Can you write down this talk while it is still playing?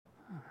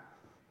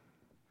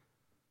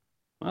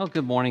Well,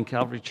 good morning,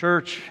 Calvary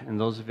Church, and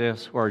those of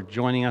us who are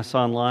joining us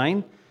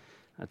online.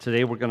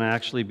 Today we're going to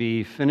actually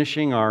be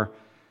finishing our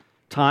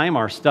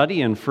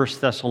study in 1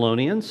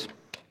 Thessalonians,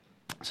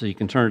 so you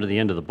can turn to the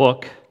end of the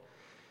book.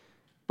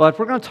 But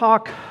we're going to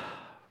talk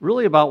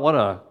really about what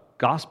a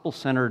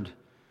gospel-centered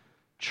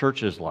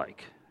church is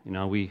like. You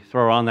know, we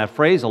throw around that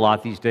phrase a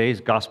lot these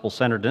days,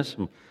 gospel-centeredness.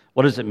 And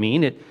what does it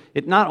mean?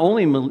 It not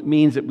only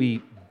means that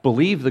we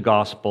believe the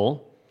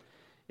gospel,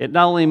 it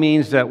not only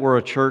means that we're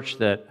a church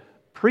that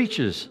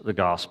preaches the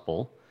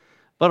gospel,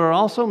 but it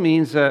also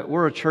means that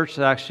we're a church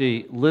that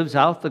actually lives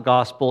out the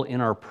gospel in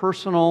our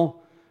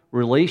personal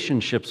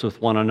relationships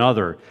with one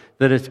another,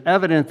 that it's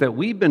evident that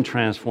we've been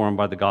transformed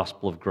by the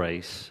gospel of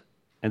grace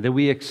and that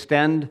we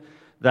extend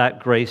that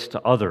grace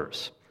to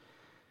others.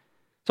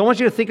 So I want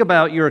you to think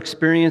about your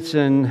experience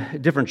in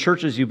different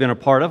churches you've been a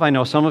part of. I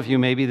know some of you,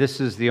 maybe this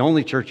is the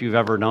only church you've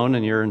ever known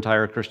in your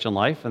entire Christian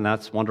life, and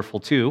that's wonderful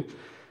too.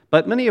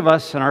 But many of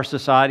us in our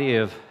society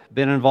have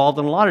been involved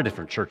in a lot of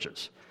different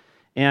churches.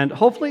 And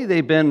hopefully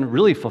they've been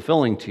really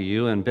fulfilling to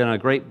you and been a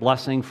great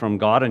blessing from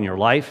God in your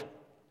life.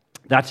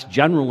 That's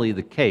generally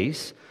the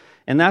case.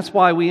 And that's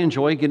why we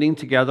enjoy getting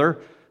together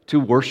to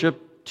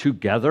worship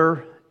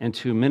together and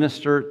to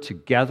minister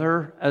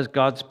together as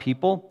God's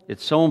people.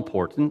 It's so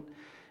important.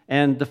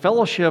 And the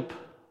fellowship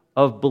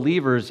of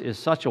believers is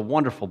such a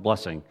wonderful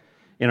blessing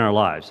in our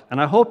lives.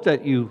 And I hope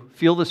that you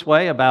feel this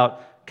way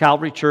about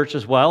Calvary Church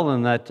as well,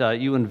 and that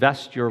you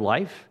invest your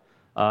life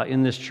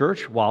in this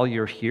church while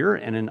you're here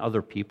and in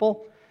other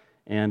people.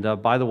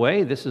 And by the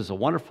way, this is a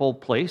wonderful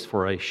place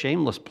for a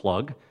shameless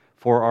plug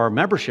for our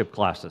membership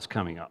class that's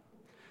coming up.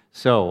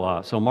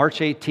 So March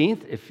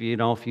 18th, if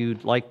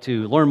you'd like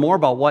to learn more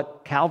about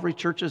what Calvary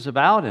Church is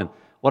about and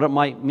what it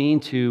might mean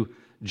to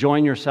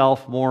join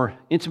yourself more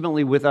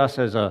intimately with us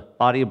as a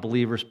body of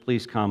believers,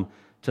 please come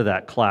to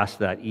that class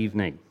that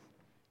evening.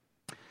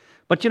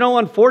 But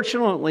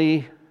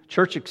unfortunately,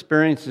 church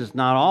experience is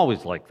not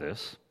always like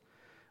this.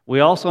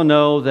 We also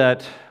know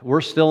that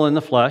we're still in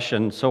the flesh,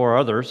 and so are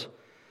others,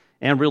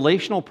 and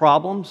relational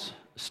problems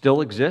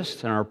still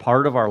exist and are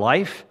part of our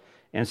life,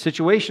 and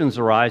situations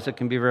arise that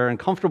can be very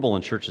uncomfortable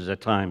in churches at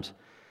times.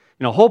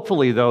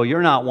 Hopefully, though,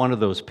 you're not one of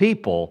those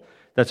people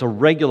that's a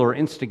regular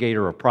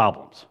instigator of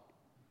problems,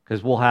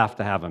 because we'll have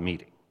to have a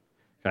meeting,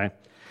 okay?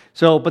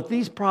 But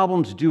these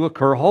problems do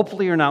occur.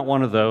 Hopefully, you're not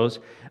one of those,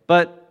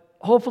 but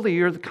hopefully,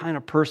 you're the kind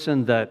of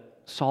person that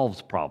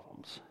solves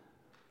problems.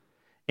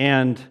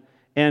 And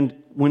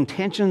when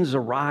tensions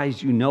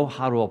arise, you know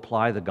how to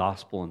apply the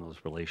gospel in those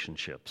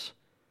relationships.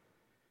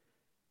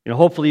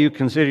 Hopefully you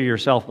consider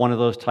yourself one of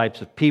those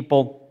types of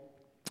people.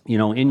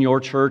 In your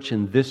church,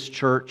 in this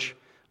church,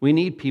 we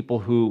need people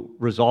who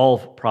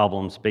resolve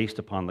problems based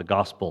upon the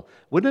gospel.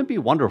 Wouldn't it be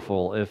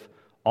wonderful if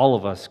all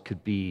of us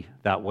could be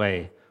that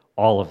way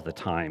all of the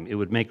time? It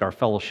would make our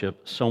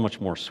fellowship so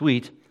much more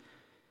sweet.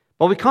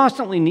 But we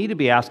constantly need to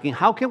be asking,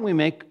 how can we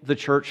make the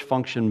church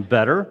function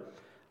better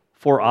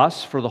for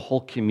us, for the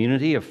whole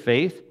community of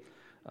faith?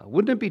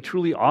 Wouldn't it be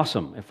truly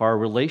awesome if our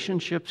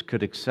relationships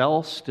could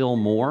excel still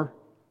more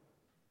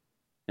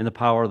in the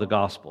power of the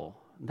gospel?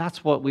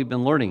 That's what we've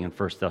been learning in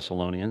 1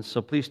 Thessalonians.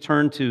 So please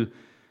turn to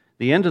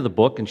the end of the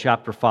book in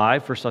chapter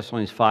 5, 1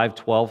 Thessalonians 5,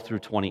 12 through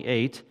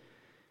 28.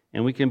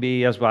 And we can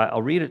be, as well,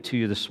 I'll read it to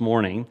you this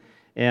morning,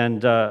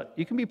 and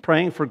you can be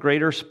praying for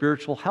greater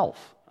spiritual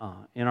health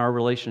in our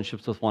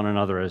relationships with one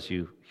another as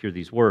you hear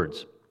these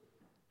words.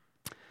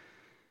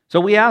 So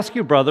we ask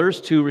you,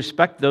 brothers, to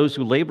respect those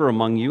who labor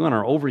among you and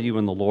are over you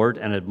in the Lord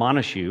and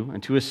admonish you,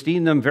 and to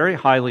esteem them very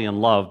highly in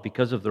love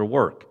because of their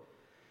work.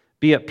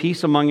 Be at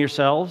peace among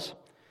yourselves.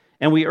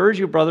 And we urge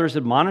you, brothers,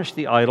 admonish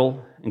the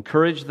idle,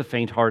 encourage the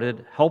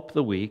faint-hearted, help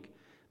the weak,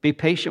 be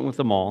patient with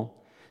them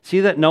all.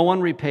 See that no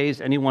one repays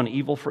anyone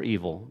evil for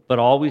evil, but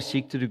always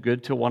seek to do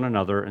good to one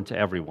another and to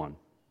everyone.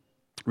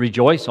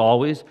 Rejoice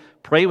always,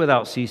 pray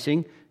without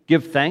ceasing,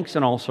 give thanks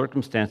in all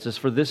circumstances,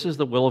 for this is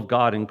the will of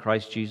God in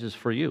Christ Jesus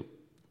for you.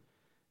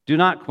 Do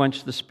not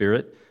quench the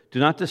Spirit, do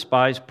not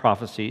despise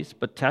prophecies,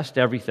 but test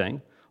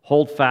everything,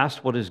 hold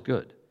fast what is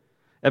good.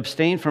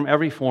 Abstain from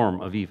every form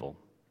of evil.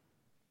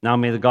 Now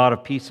may the God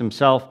of peace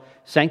himself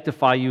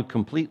sanctify you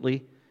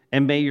completely,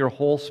 and may your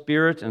whole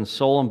spirit and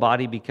soul and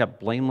body be kept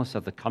blameless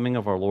at the coming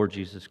of our Lord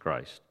Jesus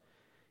Christ.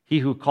 He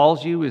who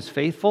calls you is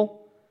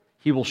faithful,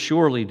 he will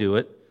surely do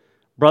it.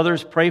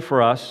 Brothers, pray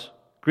for us.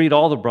 Greet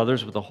all the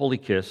brothers with a holy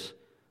kiss.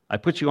 I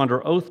put you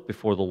under oath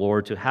before the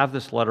Lord to have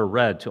this letter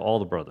read to all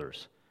the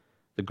brothers.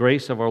 The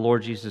grace of our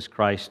Lord Jesus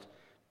Christ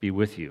be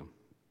with you.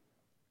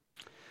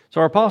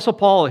 So our Apostle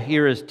Paul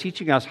here is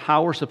teaching us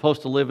how we're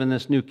supposed to live in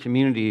this new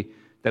community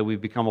that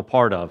we've become a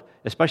part of,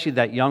 especially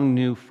that young,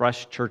 new,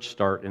 fresh church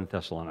start in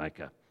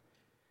Thessalonica.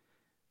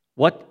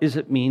 What does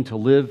it mean to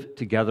live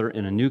together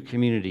in a new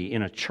community,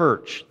 in a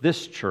church,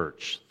 this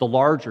church, the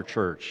larger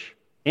church,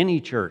 any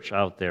church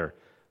out there,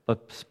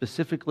 but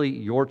specifically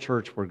your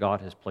church where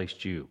God has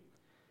placed you?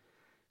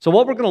 So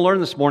what we're going to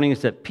learn this morning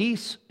is that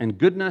peace and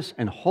goodness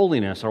and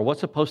holiness are what's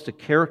supposed to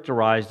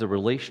characterize the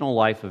relational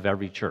life of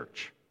every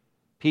church.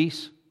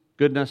 Peace,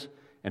 goodness,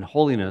 and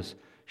holiness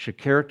should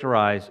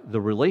characterize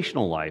the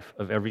relational life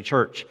of every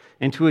church.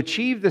 And to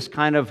achieve this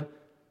kind of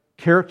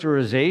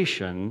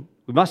characterization,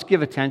 we must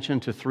give attention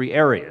to three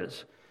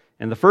areas.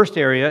 And the first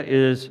area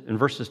is, in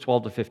verses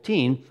 12 to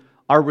 15,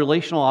 our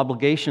relational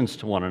obligations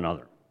to one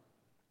another.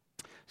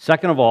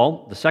 Second of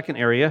all, the second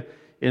area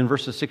in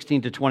verses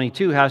 16 to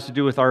 22 has to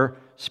do with our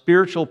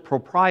spiritual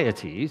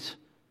proprieties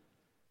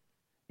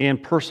in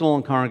personal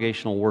and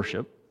congregational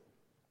worship.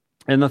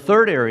 And the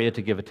third area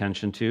to give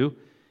attention to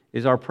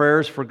is our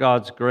prayers for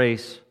God's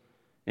grace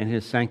and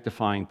His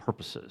sanctifying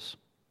purposes.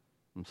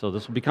 And so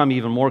this will become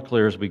even more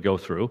clear as we go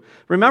through.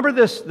 Remember,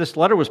 this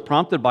letter was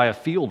prompted by a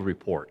field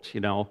report.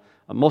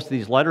 Most of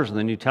these letters in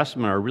the New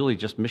Testament are really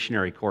just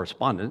missionary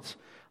correspondence.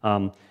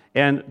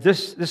 And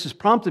this is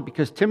prompted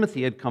because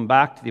Timothy had come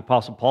back to the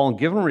Apostle Paul and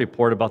given a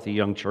report about the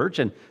young church,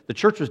 and the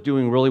church was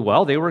doing really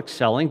well. They were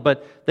excelling,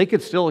 but they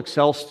could still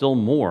excel still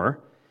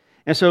more.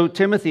 And so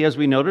Timothy, as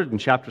we noted in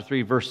chapter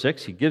 3, verse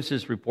 6, he gives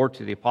his report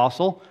to the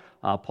Apostle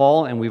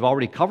Paul, and we've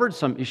already covered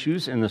some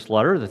issues in this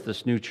letter that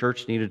this new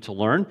church needed to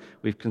learn.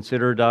 We've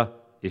considered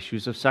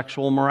issues of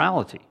sexual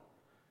morality,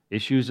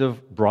 issues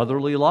of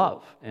brotherly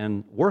love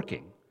and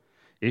working,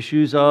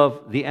 issues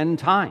of the end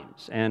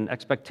times and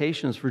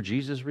expectations for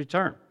Jesus'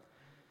 return.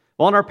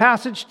 Well, in our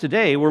passage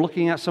today, we're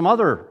looking at some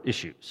other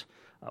issues.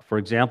 For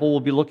example, we'll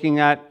be looking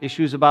at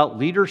issues about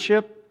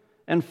leadership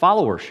and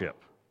followership,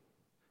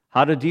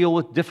 how to deal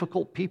with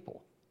difficult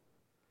people,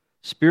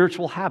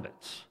 spiritual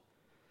habits,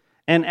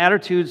 and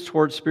attitudes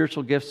towards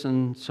spiritual gifts,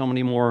 and so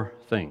many more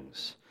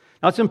things.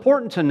 Now, it's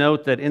important to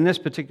note that in this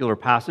particular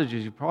passage,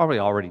 as you probably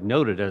already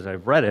noted as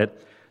I've read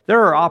it, there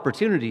are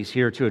opportunities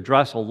here to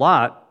address a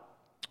lot,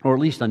 or at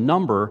least a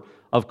number,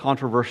 of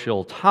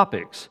controversial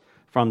topics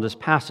from this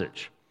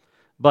passage.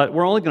 But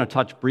we're only going to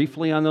touch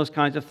briefly on those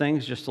kinds of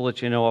things, just to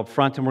let you know up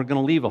front, and we're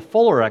going to leave a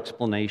fuller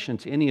explanation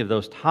to any of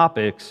those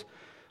topics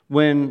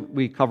when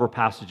we cover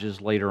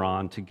passages later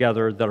on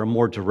together that are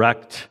more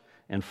direct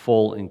and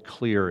full and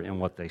clear in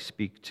what they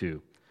speak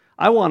to.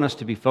 I want us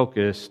to be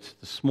focused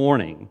this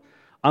morning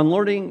on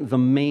learning the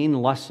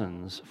main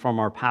lessons from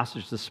our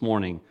passage this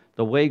morning,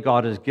 the way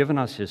God has given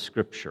us His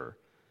Scripture,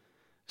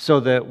 so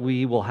that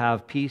we will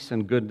have peace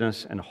and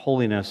goodness and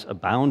holiness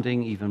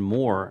abounding even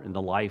more in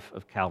the life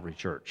of Calvary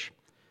Church.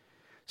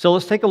 So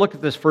let's take a look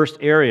at this first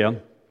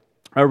area,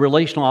 our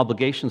relational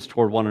obligations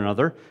toward one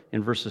another,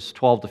 in verses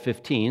 12 to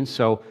 15.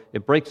 So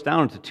it breaks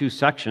down into two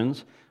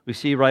sections. We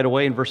see right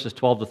away in verses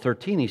 12 to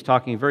 13, he's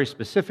talking very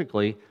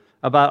specifically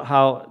about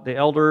how the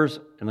elders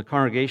and the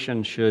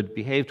congregation should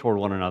behave toward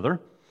one another.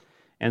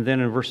 And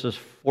then in verses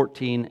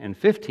 14 and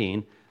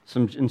 15,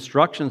 some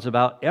instructions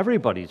about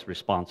everybody's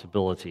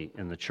responsibility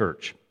in the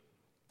church.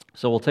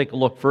 So we'll take a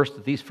look first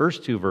at these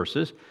first two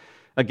verses.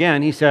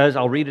 Again, he says,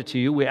 I'll read it to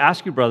you. We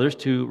ask you, brothers,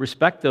 to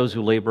respect those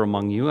who labor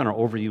among you and are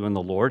over you in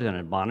the Lord and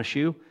admonish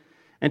you,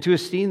 and to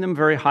esteem them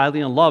very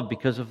highly in love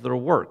because of their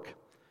work.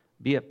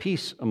 Be at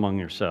peace among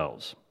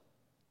yourselves.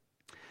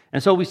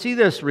 And so we see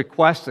this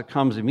request that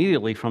comes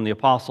immediately from the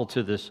apostle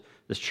to this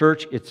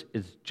church. It's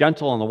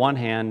gentle on the one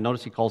hand.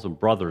 Notice he calls them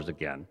brothers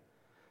again.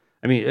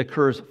 I mean, it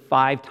occurs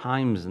 5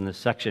 times in this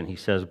section. He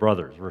says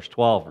brothers, verse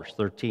 12, verse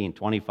 13,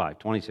 25,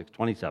 26,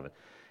 27.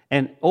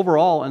 And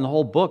overall, in the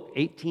whole book,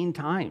 18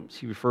 times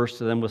he refers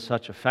to them with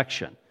such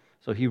affection.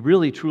 So he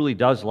really, truly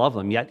does love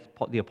them. Yet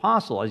the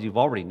apostle, as you've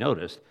already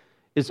noticed,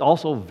 is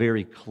also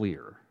very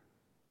clear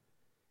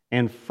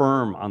and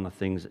firm on the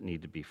things that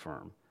need to be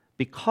firm,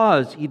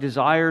 because he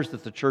desires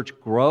that the church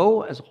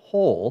grow as a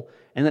whole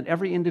and that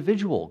every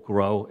individual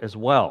grow as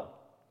well.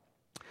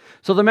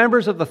 So the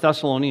members of the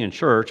Thessalonian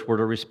church were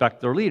to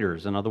respect their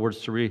leaders. In other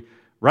words, to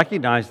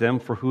recognize them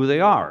for who they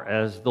are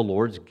as the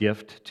Lord's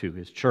gift to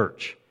His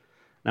church.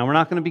 Now, we're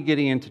not going to be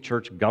getting into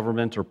church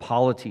government or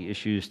polity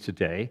issues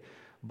today,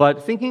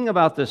 but thinking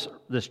about this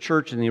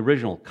church in the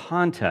original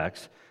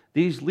context,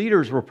 these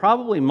leaders were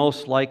probably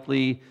most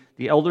likely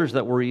the elders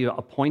that were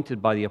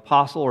appointed by the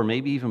apostle, or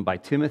maybe even by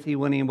Timothy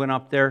when he went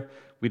up there.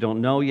 We don't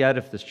know yet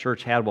if this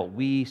church had what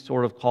we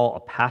sort of call a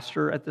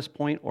pastor at this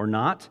point or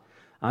not.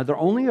 They're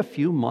only a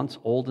few months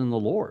old in the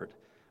Lord,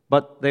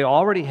 but they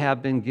already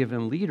have been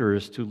given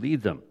leaders to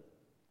lead them.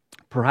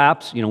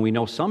 Perhaps, we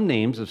know some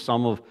names of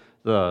some of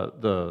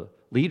the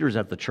leaders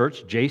at the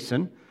church,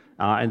 Jason,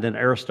 and then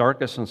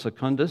Aristarchus and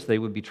Secundus. They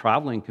would be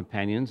traveling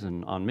companions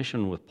and on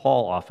mission with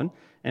Paul often,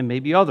 and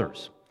maybe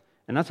others.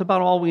 And that's about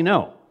all we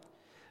know.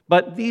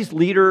 But these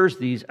leaders,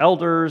 these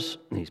elders,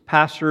 these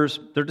pastors,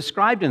 they're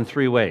described in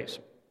 3 ways.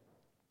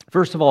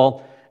 First of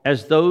all,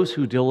 as those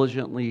who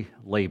diligently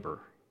labor.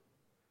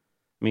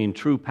 I mean,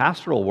 true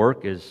pastoral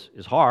work is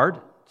hard,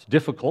 it's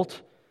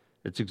difficult,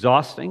 it's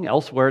exhausting.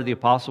 Elsewhere, the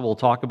apostle will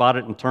talk about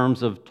it in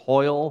terms of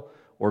toil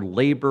or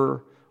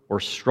labor or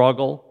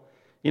struggle.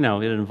 It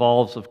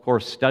involves, of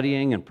course,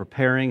 studying and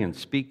preparing and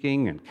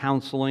speaking and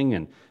counseling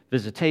and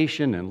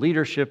visitation and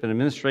leadership and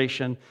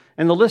administration,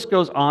 and the list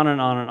goes on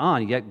and on and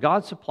on. Yet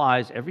God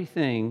supplies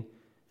everything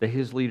that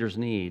His leaders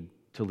need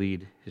to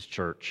lead His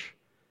church.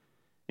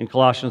 In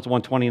Colossians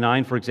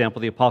 1:29, for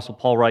example, the Apostle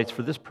Paul writes,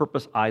 "For this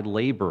purpose I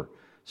labor,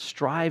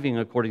 striving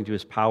according to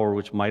his power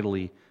which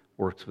mightily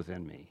works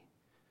within me.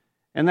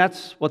 And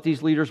that's what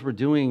these leaders were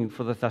doing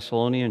for the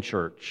Thessalonian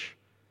church.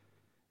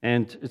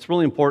 And it's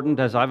really important,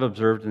 as I've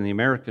observed in the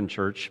American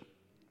church,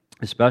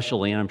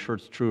 especially, and I'm sure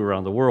it's true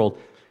around the world,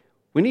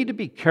 we need to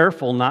be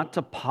careful not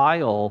to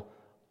pile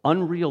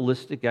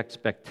unrealistic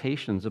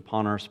expectations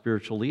upon our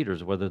spiritual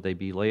leaders, whether they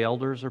be lay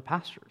elders or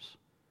pastors,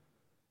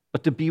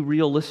 but to be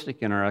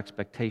realistic in our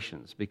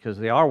expectations because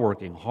they are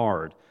working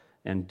hard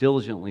and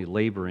diligently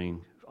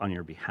laboring on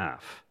your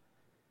behalf.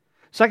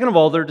 Second of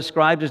all, they're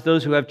described as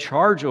those who have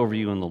charge over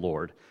you in the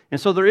Lord. And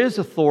so there is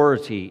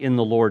authority in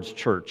the Lord's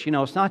church. You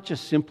know, it's not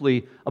just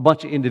simply a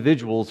bunch of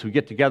individuals who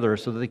get together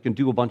so that they can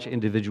do a bunch of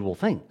individual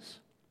things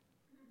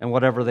and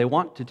whatever they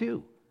want to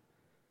do.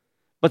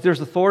 But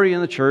there's authority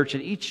in the church,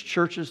 and each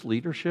church's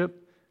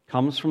leadership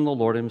comes from the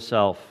Lord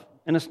himself.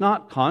 And it's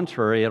not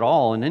contrary at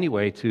all in any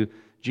way to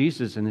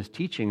Jesus and his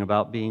teaching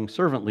about being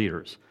servant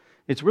leaders.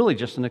 It's really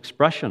just an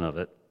expression of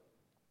it.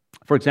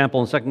 For example,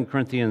 in 2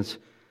 Corinthians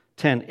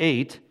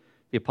 10:8,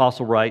 the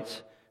apostle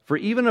writes, "For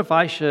even if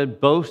I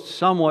should boast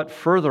somewhat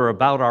further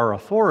about our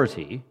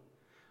authority,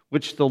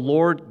 which the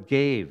Lord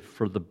gave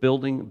for the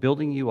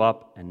building you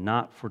up and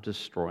not for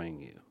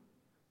destroying you."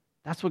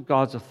 That's what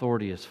God's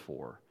authority is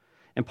for.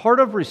 And part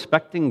of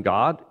respecting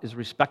God is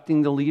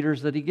respecting the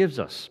leaders that he gives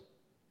us.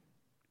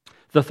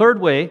 The third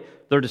way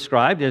they're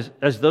described is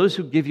as those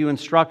who give you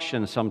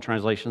instruction, some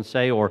translations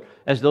say, or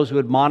as those who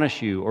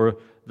admonish you, or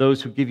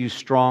those who give you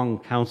strong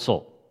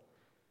counsel.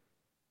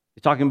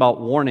 He's talking about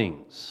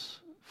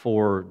warnings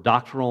for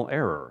doctrinal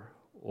error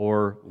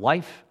or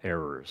life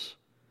errors,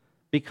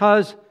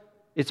 because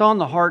it's on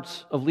the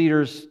hearts of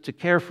leaders to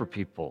care for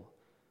people.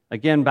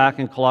 Again, back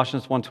in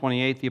Colossians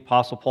 1:28, the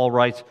Apostle Paul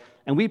writes,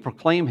 "And we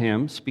proclaim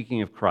him,"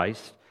 speaking of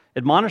Christ,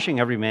 "admonishing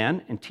every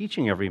man and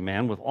teaching every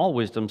man with all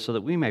wisdom, so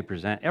that we may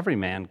present every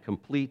man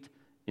complete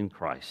in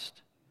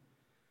Christ."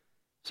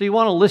 So you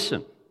want to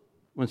listen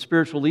when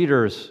spiritual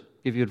leaders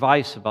give you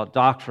advice about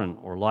doctrine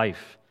or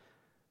life.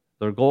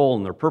 Their goal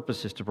and their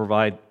purpose is to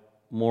provide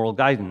moral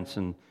guidance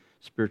and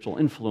spiritual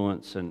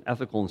influence and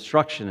ethical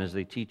instruction as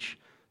they teach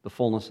the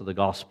fullness of the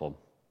gospel.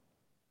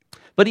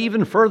 But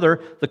even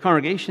further, the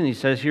congregation, he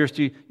says here,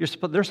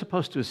 they're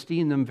supposed to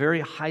esteem them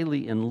very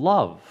highly in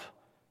love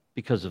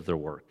because of their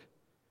work.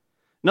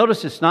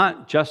 Notice it's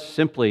not just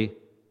simply,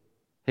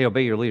 hey,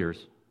 obey your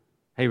leaders,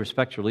 hey,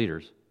 respect your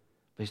leaders,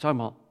 but he's talking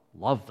about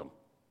love them.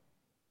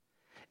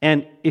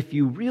 And if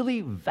you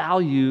really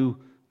value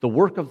the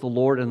work of the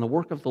Lord and the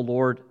work of the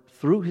Lord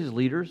through his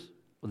leaders,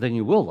 then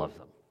you will love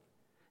them.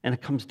 And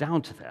it comes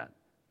down to that.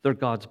 They're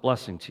God's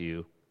blessing to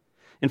you.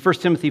 In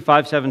 1 Timothy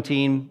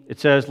 5:17, it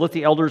says, "Let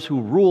the elders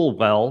who rule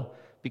well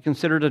be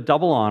considered a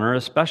double honor,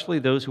 especially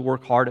those who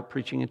work hard at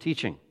preaching and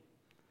teaching."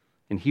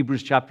 In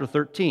Hebrews chapter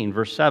 13,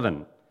 verse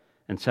 7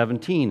 and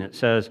 17, it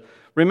says,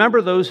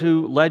 "Remember those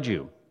who led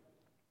you,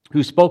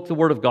 who spoke the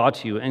word of God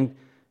to you, and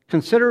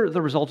consider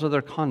the result of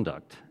their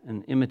conduct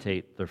and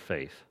imitate their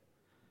faith.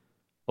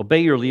 Obey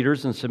your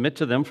leaders and submit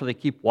to them, for they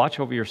keep watch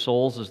over your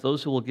souls as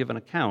those who will give an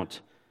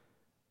account.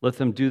 Let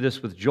them do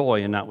this with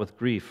joy and not with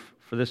grief,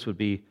 for this would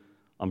be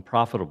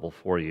unprofitable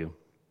for you."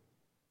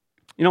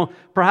 You know,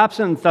 perhaps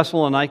in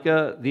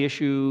Thessalonica, the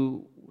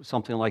issue was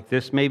something like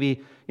this.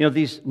 Maybe,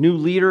 these new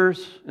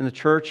leaders in the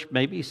church,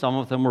 maybe some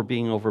of them were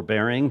being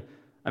overbearing.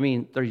 I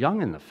mean, they're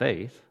young in the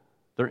faith.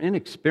 They're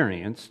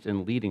inexperienced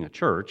in leading a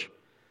church.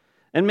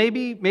 And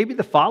maybe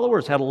the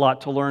followers had a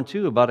lot to learn,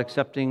 too, about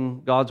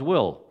accepting God's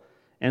will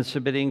and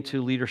submitting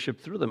to leadership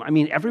through them. I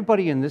mean,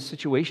 everybody in this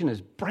situation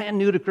is brand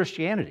new to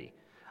Christianity.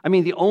 I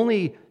mean, the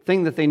only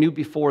thing that they knew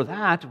before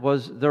that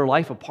was their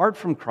life apart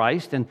from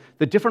Christ and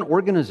the different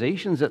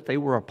organizations that they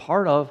were a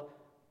part of,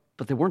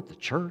 but they weren't the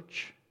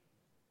church.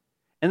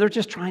 And they're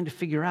just trying to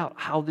figure out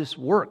how this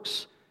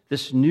works,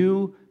 this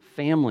new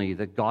family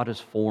that God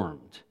has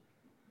formed.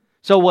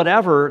 So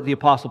whatever the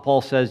Apostle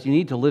Paul says, you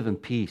need to live in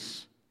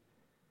peace.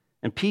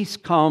 And peace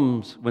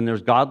comes when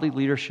there's godly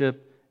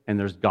leadership and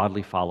there's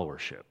godly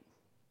followership.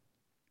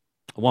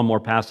 One more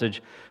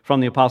passage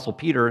from the Apostle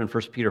Peter in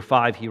 1 Peter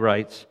 5, he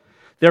writes,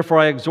 "Therefore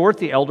I exhort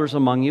the elders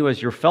among you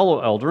as your fellow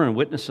elder and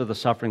witness of the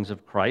sufferings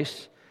of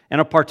Christ, and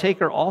a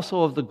partaker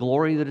also of the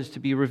glory that is to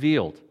be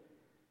revealed.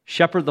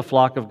 Shepherd the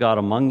flock of God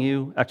among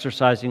you,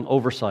 exercising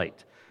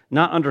oversight,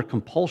 not under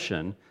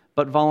compulsion,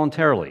 but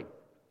voluntarily,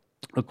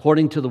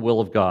 according to the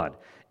will of God,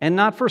 and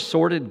not for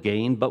sordid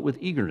gain, but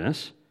with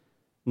eagerness,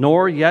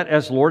 nor yet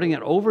as lording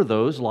it over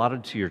those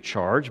allotted to your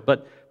charge,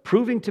 but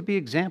proving to be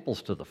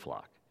examples to the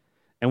flock.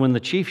 And when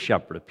the chief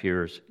shepherd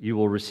appears, you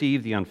will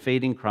receive the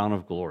unfading crown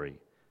of glory.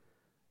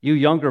 You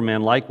younger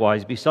men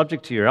likewise be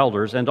subject to your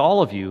elders, and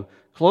all of you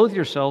clothe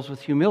yourselves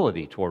with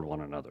humility toward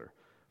one another.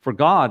 For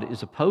God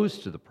is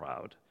opposed to the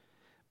proud,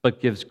 but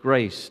gives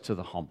grace to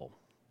the humble."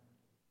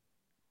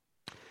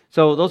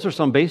 So those are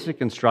some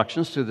basic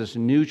instructions to this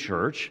new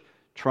church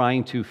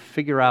trying to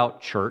figure out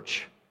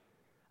church,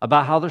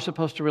 about how they're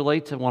supposed to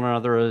relate to one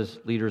another as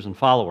leaders and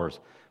followers.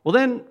 Well,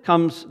 then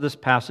comes this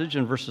passage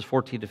in verses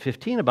 14 to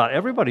 15 about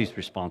everybody's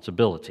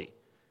responsibility.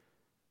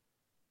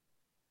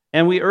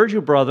 And we urge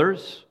you,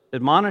 brothers,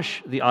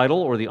 admonish the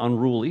idle or the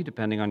unruly,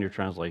 depending on your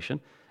translation.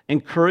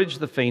 Encourage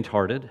the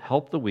faint-hearted,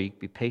 help the weak,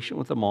 be patient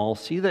with them all.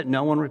 See that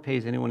no one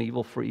repays anyone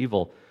evil for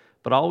evil,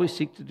 but always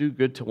seek to do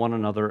good to one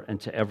another and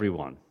to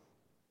everyone.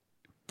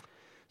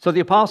 So the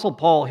Apostle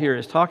Paul here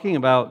is talking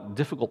about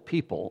difficult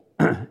people,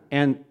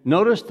 and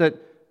notice that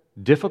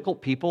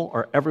difficult people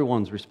are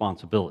everyone's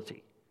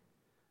responsibility,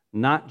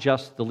 not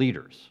just the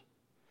leaders.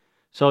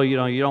 So, you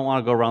don't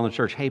want to go around the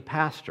church, hey,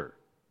 pastor,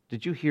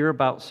 did you hear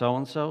about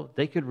so-and-so?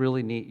 They could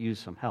really use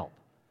some help.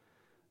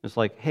 It's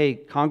like, hey,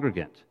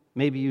 congregant,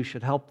 maybe you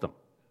should help them.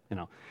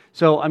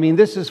 So,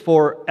 this is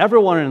for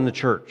everyone in the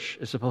church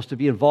is supposed to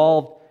be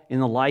involved in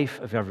the life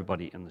of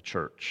everybody in the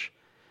church.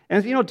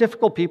 And,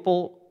 difficult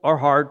people are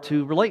hard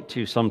to relate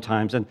to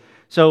sometimes. And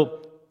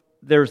so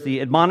there's the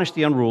admonish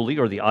the unruly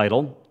or the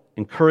idle,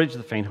 encourage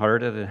the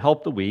faint-hearted, and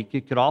help the weak.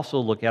 You could also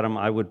look at them,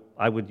 I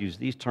would use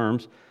these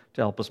terms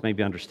to help us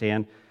maybe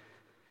understand,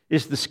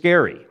 is the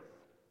scary.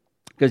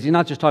 Because you're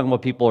not just talking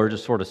about people who are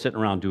just sort of sitting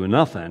around doing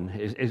nothing.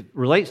 It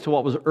relates to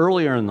what was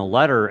earlier in the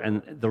letter,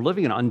 and they're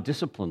living an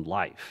undisciplined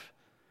life.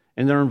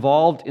 And they're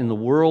involved in the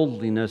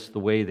worldliness the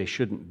way they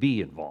shouldn't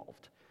be involved.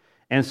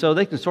 And so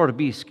they can sort of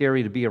be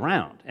scary to be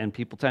around, and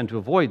people tend to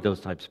avoid those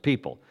types of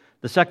people.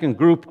 The second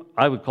group,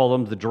 I would call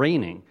them the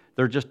draining.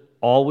 They're just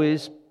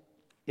always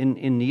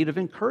in need of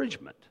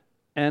encouragement.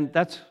 And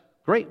that's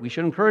great. We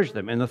should encourage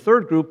them. And the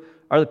third group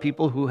are the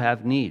people who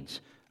have needs,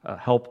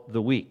 help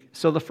the weak.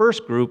 So the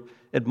first group,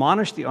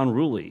 admonish the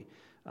unruly.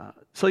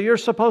 So you're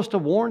supposed to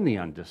warn the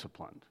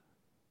undisciplined.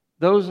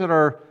 Those that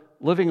are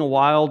living a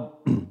wild,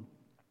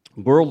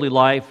 worldly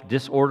life,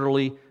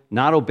 disorderly,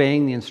 not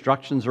obeying the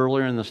instructions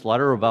earlier in this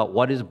letter about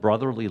what is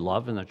brotherly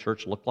love in the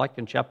church look like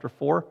in chapter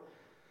 4,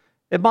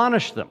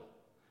 admonish them.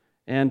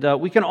 And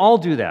we can all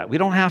do that. We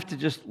don't have to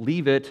just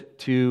leave it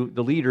to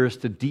the leaders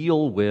to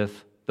deal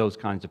with those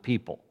kinds of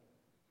people.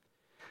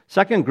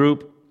 Second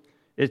group,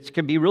 it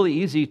can be really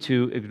easy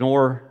to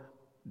ignore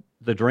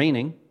the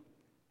draining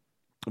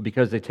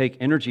because they take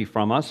energy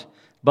from us,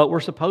 but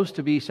we're supposed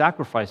to be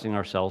sacrificing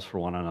ourselves for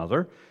one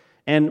another,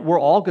 and we're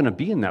all going to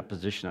be in that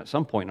position at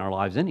some point in our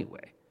lives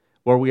anyway,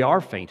 where we are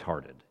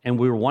faint-hearted, and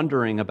we're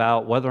wondering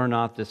about whether or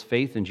not this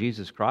faith in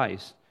Jesus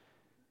Christ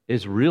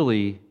is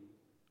really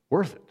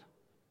worth it.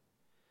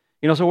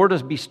 So we're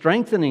to be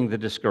strengthening the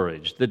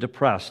discouraged, the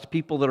depressed,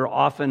 people that are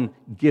often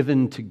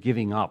given to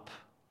giving up,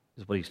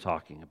 is what he's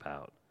talking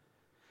about.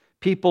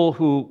 People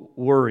who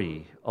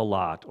worry a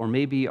lot, or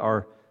maybe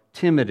are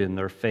timid in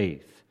their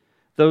faith.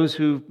 Those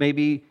who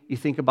maybe you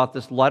think about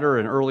this letter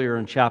and earlier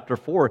in chapter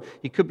 4,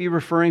 he could be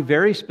referring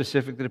very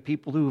specifically to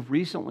people who have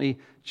recently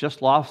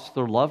just lost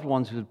their loved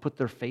ones who had put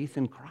their faith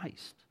in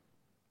Christ.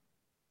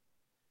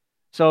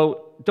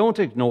 So don't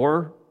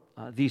ignore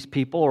these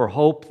people or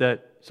hope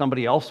that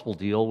somebody else will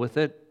deal with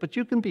it, but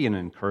you can be an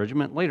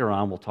encouragement. Later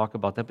on we'll talk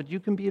about that, but you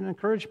can be an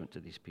encouragement to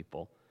these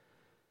people.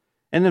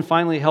 And then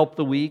finally, help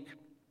the weak.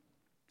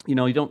 You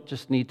don't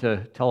just need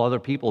to tell other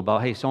people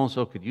about, hey,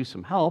 so-and-so could use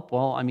some help.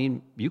 Well,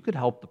 you could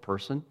help the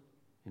person,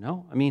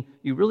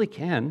 you really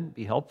can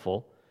be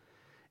helpful.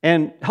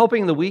 And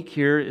helping the weak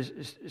here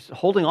is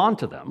holding on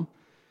to them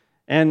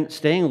and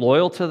staying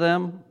loyal to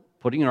them,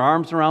 putting your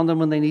arms around them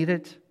when they need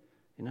it.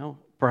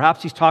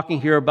 Perhaps he's talking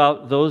here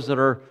about those that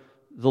are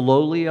the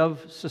lowly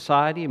of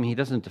society. He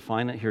doesn't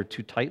define it here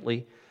too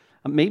tightly.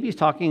 Maybe he's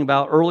talking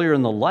about earlier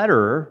in the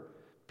letter,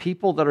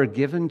 people that are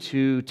given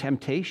to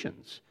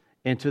temptations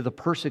and to the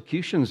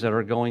persecutions that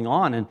are going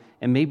on.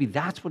 And maybe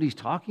that's what he's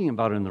talking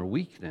about in their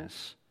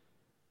weakness.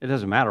 It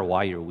doesn't matter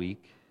why you're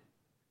weak.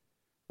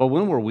 But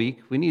when we're weak,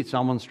 we need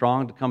someone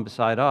strong to come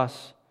beside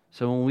us.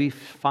 So when we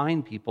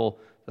find people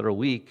that are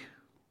weak,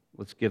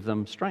 let's give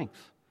them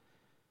strength.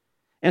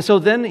 And so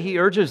then he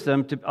urges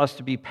us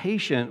to be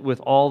patient with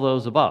all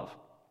those above.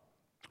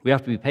 We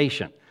have to be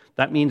patient.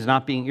 That means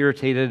not being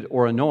irritated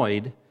or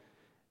annoyed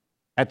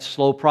at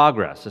slow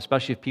progress,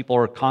 especially if people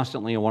are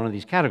constantly in one of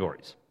these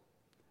categories.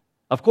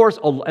 Of course,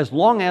 as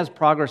long as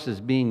progress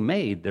is being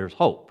made, there's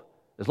hope,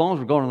 as long as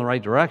we're going in the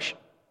right direction.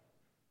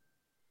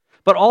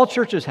 But all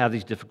churches have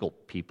these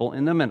difficult people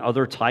in them and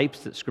other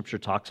types that Scripture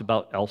talks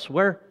about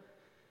elsewhere.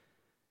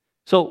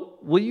 So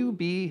will you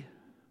be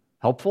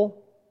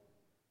helpful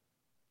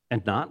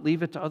and not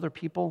leave it to other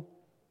people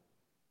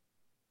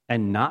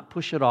and not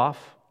push it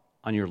off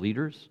on your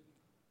leaders?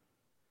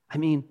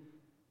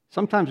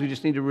 Sometimes we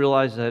just need to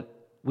realize that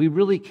we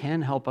really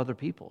can help other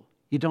people.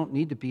 You don't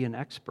need to be an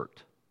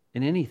expert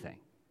in anything.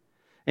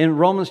 In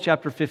Romans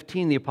chapter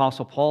 15, the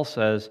Apostle Paul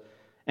says,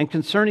 "And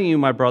concerning you,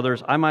 my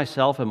brothers, I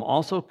myself am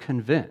also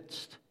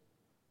convinced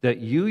that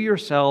you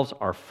yourselves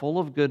are full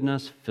of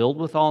goodness, filled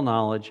with all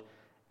knowledge,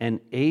 and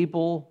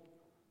able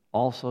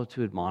also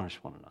to admonish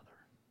one another."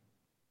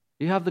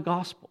 You have the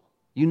gospel.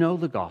 You know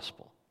the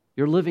gospel.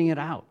 You're living it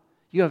out.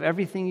 You have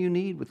everything you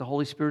need with the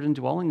Holy Spirit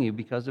indwelling you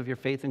because of your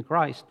faith in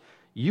Christ.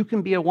 You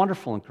can be a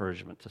wonderful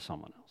encouragement to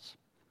someone else.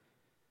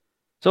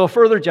 So a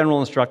further general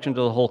instruction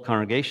to the whole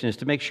congregation is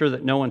to make sure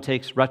that no one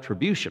takes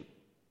retribution.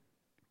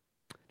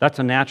 That's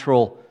a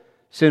natural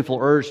sinful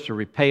urge to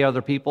repay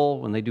other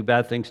people. When they do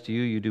bad things to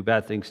you, you do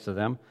bad things to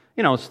them.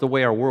 It's the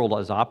way our world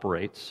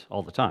operates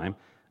all the time,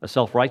 a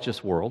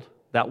self-righteous world,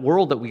 that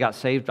world that we got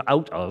saved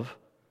out of.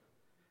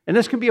 And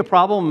this can be a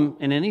problem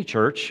in any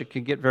church. It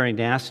can get very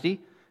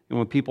nasty. And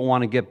when people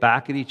want to get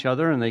back at each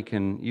other and they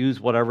can use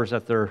whatever's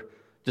at their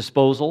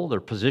disposal, their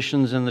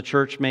positions in the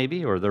church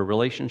maybe, or their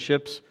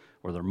relationships,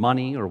 or their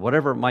money, or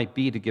whatever it might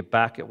be to get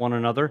back at one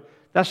another,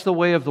 that's the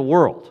way of the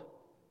world.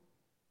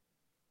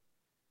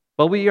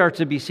 But we are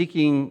to be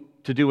seeking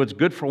to do what's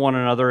good for one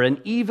another,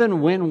 and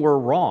even when we're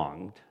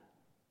wronged,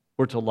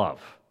 we're to love.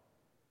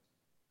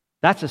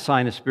 That's a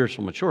sign of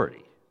spiritual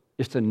maturity,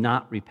 is to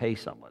not repay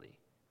somebody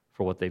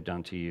for what they've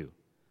done to you.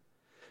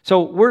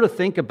 So we're to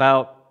think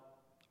about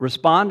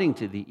responding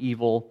to the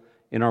evil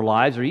in our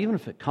lives, or even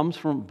if it comes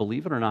from,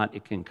 believe it or not,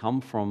 it can come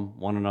from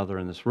one another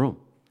in this room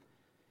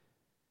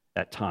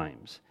at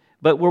times.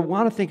 But we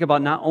want to think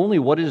about not only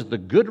what is the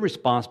good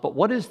response, but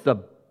what is the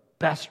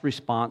best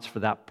response for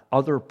that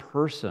other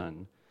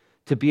person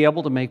to be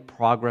able to make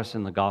progress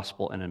in the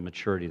gospel and in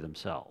maturity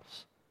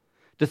themselves.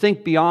 To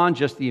think beyond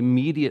just the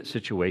immediate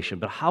situation,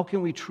 but how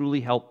can we truly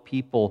help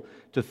people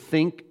to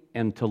think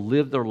and to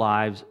live their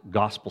lives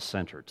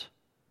gospel-centered?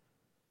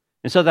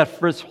 And so that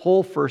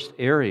whole first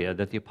area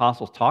that the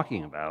apostle's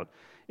talking about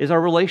is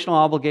our relational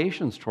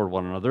obligations toward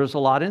one another. There's a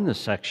lot in this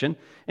section,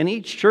 and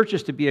each church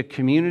is to be a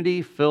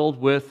community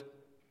filled with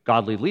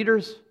godly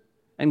leaders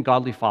and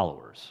godly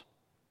followers.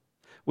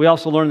 We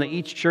also learn that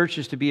each church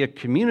is to be a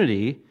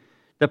community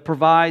that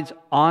provides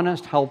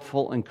honest,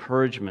 helpful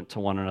encouragement to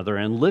one another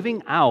and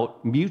living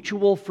out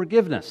mutual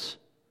forgiveness.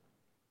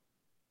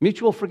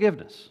 Mutual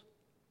forgiveness.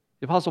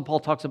 The Apostle Paul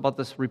talks about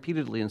this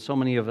repeatedly in so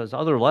many of his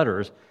other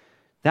letters.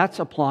 That's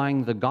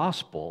applying the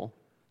gospel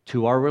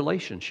to our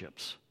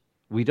relationships.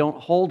 We don't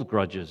hold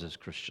grudges as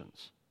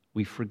Christians.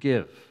 We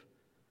forgive.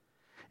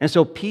 And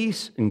so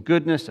peace and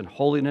goodness and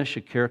holiness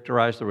should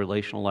characterize the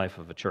relational life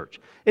of a church.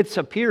 It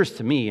appears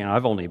to me, and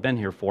I've only been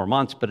here 4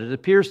 months, but it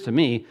appears to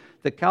me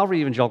that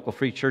Calvary Evangelical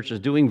Free Church is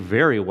doing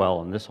very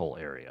well in this whole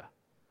area.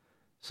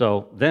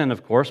 So then,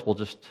 of course, we'll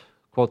just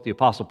quote the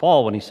Apostle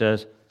Paul when he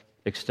says,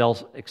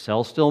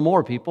 excel still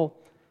more, people.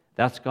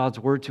 That's God's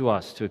word to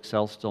us, to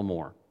excel still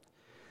more.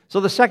 So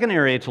the second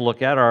area to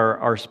look at are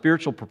our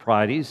spiritual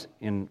proprieties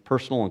in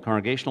personal and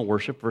congregational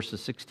worship,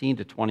 verses 16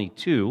 to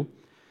 22.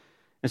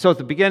 And so at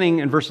the beginning,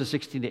 in verses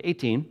 16 to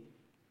 18,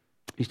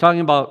 he's talking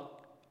about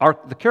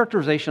the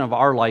characterization of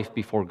our life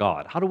before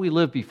God. How do we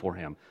live before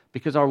Him?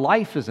 Because our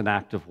life is an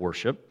act of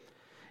worship.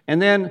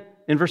 And then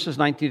in verses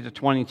 19 to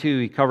 22,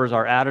 he covers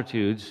our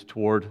attitudes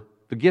toward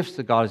the gifts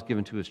that God has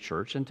given to His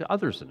church and to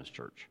others in His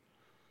church.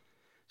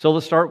 So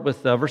let's start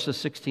with verses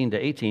 16 to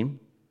 18.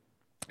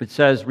 It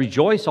says,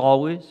 "Rejoice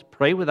always,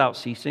 pray without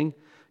ceasing,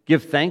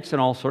 give thanks in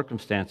all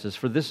circumstances,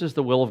 for this is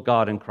the will of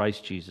God in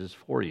Christ Jesus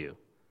for you."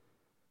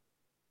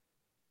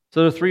 So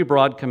there are 3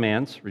 broad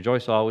commands: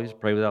 rejoice always,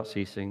 pray without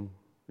ceasing,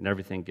 and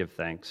everything give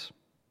thanks.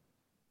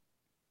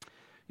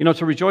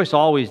 To rejoice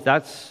always,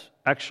 that's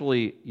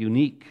actually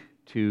unique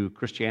to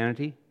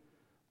Christianity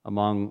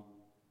among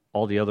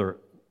all the other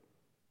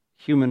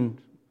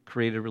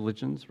human-created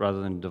religions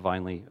rather than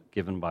divinely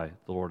given by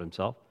the Lord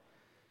Himself.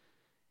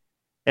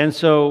 And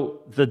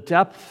so the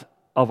depth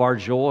of our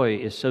joy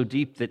is so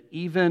deep that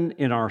even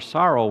in our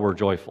sorrow, we're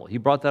joyful. He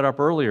brought that up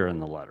earlier in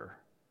the letter.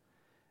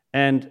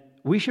 And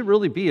we should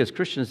really be, as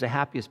Christians, the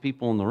happiest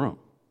people in the room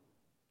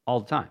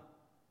all the time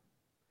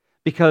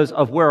because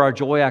of where our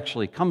joy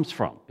actually comes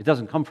from. It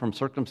doesn't come from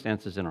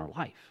circumstances in our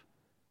life.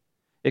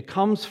 It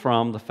comes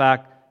from the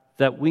fact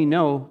that we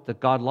know that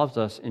God loves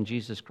us in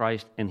Jesus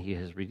Christ and He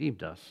has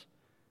redeemed us.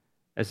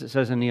 As it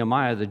says in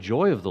Nehemiah, the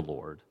joy of the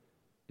Lord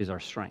is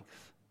our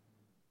strength.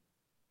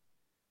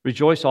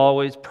 Rejoice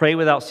always, pray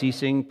without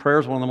ceasing. Prayer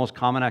is one of the most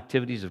common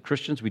activities of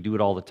Christians. We do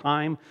it all the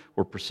time.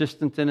 We're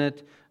persistent in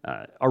it.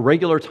 Our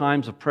regular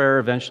times of prayer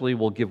eventually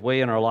will give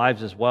way in our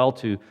lives as well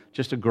to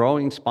just a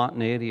growing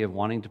spontaneity of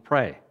wanting to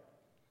pray.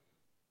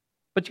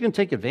 But you can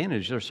take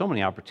advantage. There's so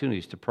many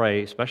opportunities to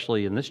pray,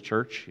 especially in this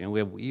church.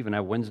 We even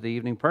have Wednesday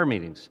evening prayer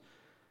meetings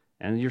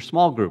and your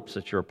small groups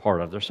that you're a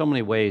part of. There's so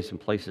many ways and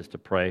places to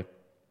pray.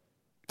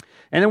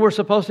 And then we're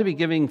supposed to be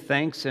giving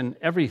thanks in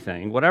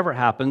everything. Whatever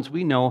happens,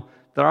 we know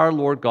that our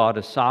Lord God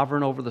is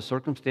sovereign over the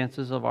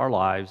circumstances of our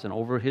lives and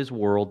over His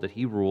world that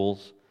He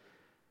rules.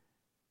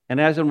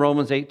 And as in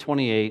Romans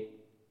 8:28,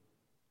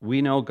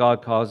 we know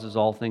God causes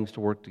all things to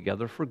work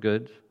together for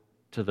good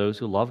to those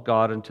who love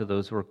God and to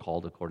those who are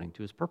called according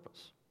to His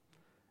purpose.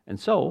 And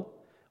so,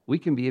 we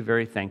can be a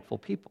very thankful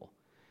people.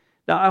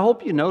 Now, I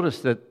hope you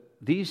notice that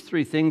these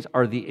 3 things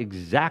are the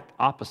exact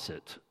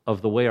opposite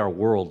of the way our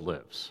world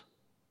lives.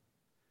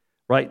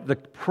 Right? The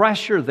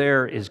pressure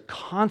there is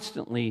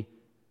constantly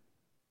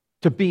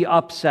to be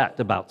upset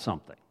about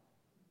something.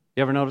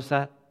 You ever notice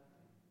that?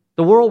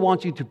 The world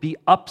wants you to be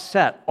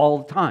upset all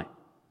the time.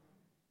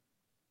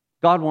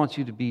 God wants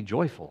you to be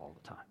joyful all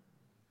the time.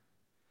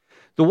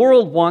 The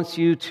world wants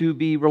you to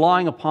be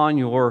relying upon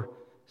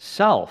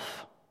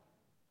yourself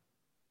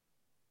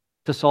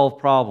to solve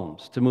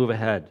problems, to move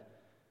ahead,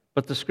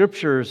 But the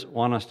Scriptures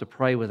want us to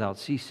pray without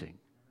ceasing,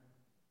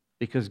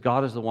 because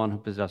God is the one who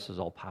possesses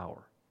all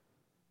power.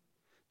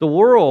 The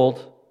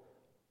world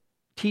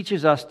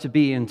teaches us to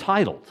be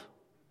entitled.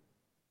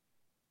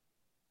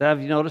 Have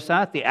you noticed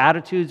that? The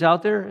attitudes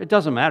out there, it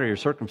doesn't matter your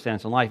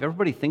circumstance in life.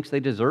 Everybody thinks they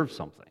deserve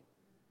something.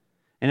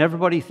 And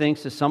everybody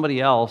thinks that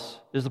somebody else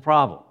is the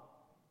problem.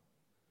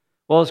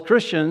 Well, as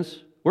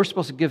Christians, we're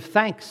supposed to give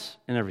thanks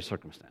in every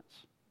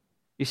circumstance.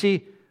 You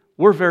see,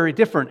 we're very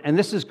different, and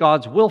this is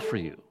God's will for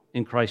you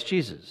in Christ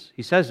Jesus.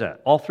 He says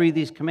that, all three of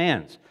these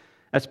commands.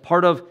 That's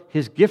part of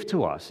His gift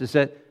to us, is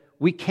that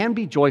we can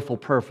be joyful,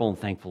 prayerful, and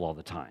thankful all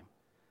the time.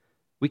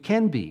 We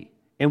can be.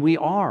 And we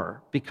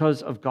are,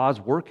 because of God's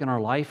work in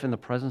our life and the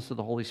presence of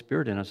the Holy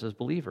Spirit in us as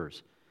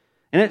believers.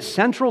 And it's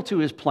central to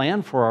His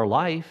plan for our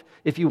life.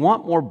 If you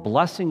want more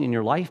blessing in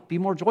your life, be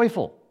more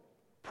joyful.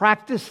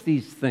 Practice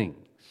these things.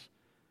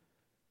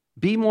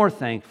 Be more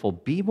thankful.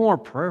 Be more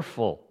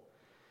prayerful.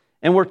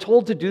 And we're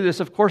told to do this.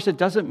 Of course, it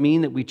doesn't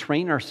mean that we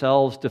train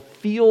ourselves to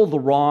feel the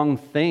wrong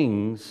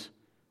things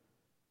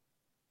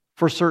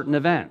for certain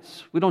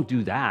events. We don't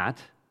do that.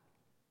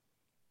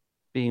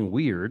 Being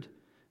weird.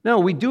 No,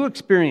 we do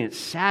experience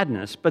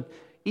sadness, but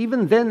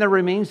even then there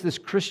remains this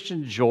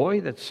Christian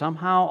joy that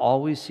somehow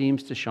always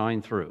seems to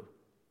shine through.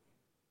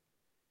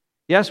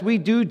 Yes, we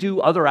do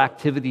other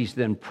activities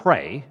than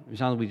pray. It's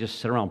not that we just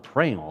sit around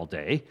praying all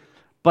day,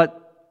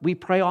 but we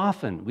pray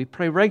often, we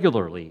pray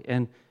regularly,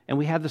 and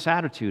we have this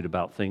attitude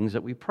about things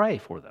that we pray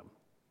for them.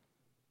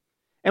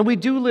 And we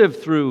do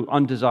live through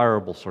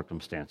undesirable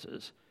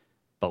circumstances,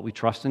 but we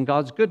trust in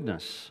God's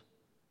goodness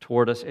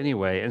toward us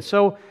anyway. And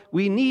so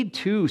we need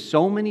to,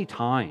 so many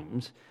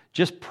times,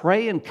 just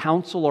pray and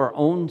counsel our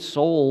own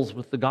souls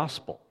with the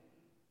gospel.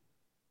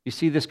 You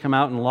see this come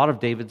out in a lot of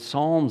David's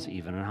Psalms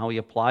even, and how he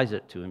applies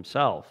it to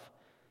himself.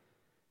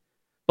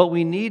 But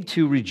we need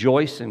to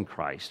rejoice in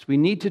Christ. We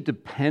need to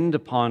depend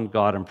upon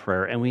God in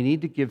prayer, and we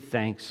need to give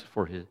thanks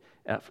for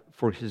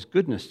His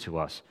goodness to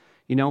us.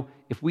 You know,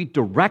 if we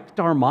direct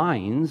our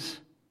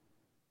minds,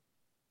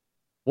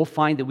 we'll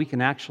find that we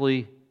can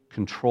actually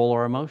control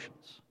our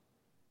emotions.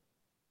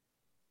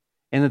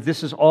 And that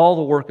this is all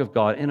the work of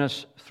God in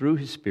us through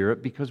His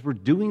Spirit, because we're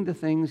doing the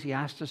things He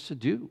asked us to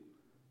do.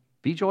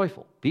 Be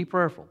joyful, be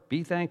prayerful,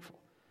 be thankful.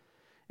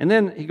 And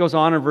then he goes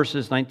on in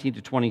verses 19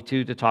 to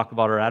 22 to talk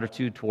about our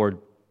attitude toward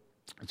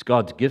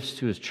God's gifts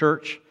to His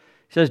church.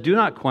 He says, "Do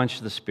not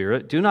quench the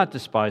Spirit, do not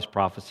despise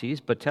prophecies,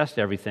 but test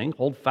everything,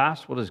 hold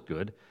fast what is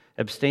good,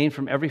 abstain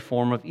from every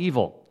form of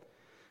evil."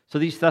 So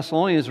these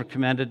Thessalonians are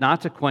commanded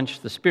not to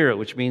quench the Spirit,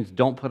 which means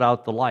don't put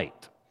out the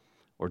light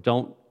or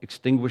don't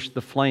extinguish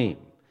the flame.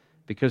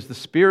 Because the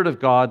Spirit of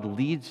God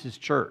leads His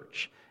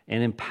church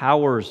and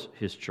empowers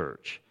His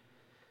church.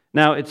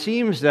 Now, it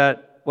seems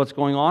that what's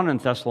going on in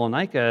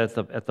Thessalonica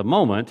at the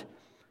moment,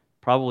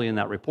 probably in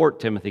that report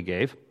Timothy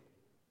gave,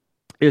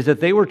 is that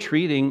they were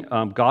treating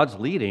God's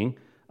leading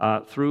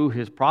through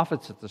His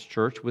prophets at this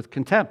church with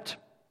contempt.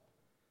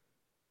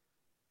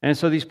 And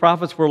so these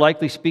prophets were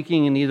likely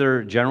speaking in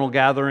either general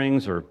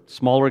gatherings or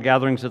smaller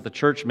gatherings at the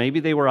church. Maybe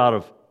they were out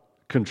of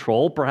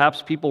control.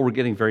 Perhaps people were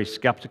getting very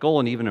skeptical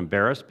and even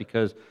embarrassed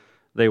because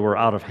they were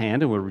out of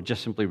hand and would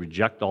just simply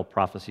reject all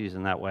prophecies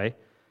in that way.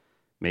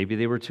 Maybe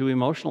they were too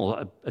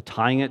emotional,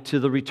 tying it to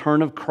the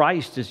return of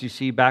Christ, as you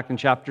see back in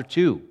chapter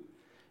 2.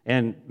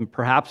 And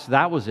perhaps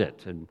that was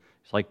it. And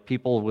it's like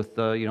people with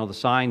the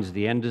signs,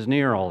 the end is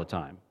near all the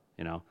time.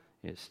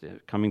 It's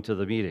coming to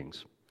the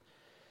meetings.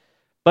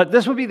 But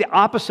this would be the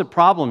opposite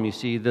problem, you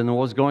see, than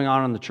what was going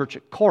on in the church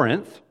at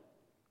Corinth.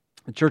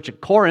 The church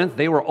at Corinth,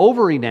 they were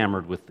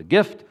over-enamored with the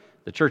gift.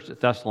 The church at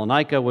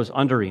Thessalonica was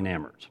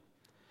under-enamored.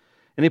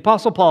 And the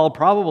Apostle Paul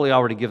probably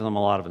already given them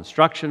a lot of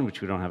instruction,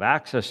 which we don't have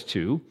access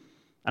to,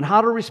 on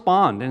how to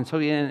respond. And how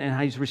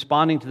he's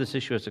responding to this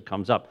issue as it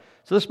comes up.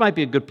 So this might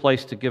be a good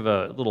place to give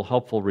a little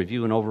helpful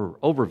review and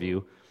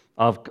overview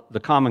of the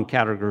common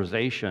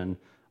categorization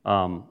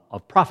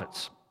of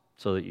prophets,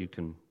 so that you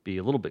can be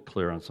a little bit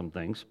clear on some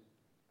things.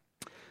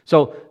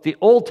 So the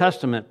Old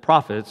Testament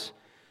prophets,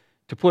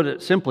 to put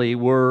it simply,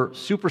 were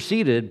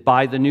superseded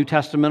by the New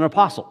Testament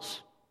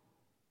apostles.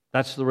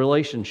 That's the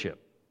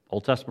relationship.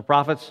 Old Testament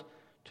prophets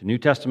to New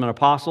Testament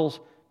apostles,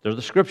 they're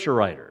the scripture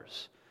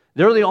writers.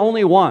 They're the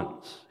only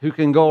ones who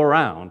can go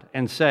around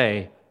and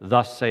say,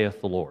 "Thus saith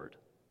the Lord."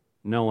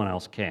 No one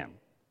else can.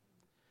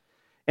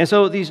 And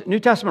so these New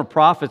Testament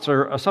prophets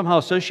are somehow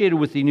associated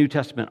with the New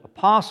Testament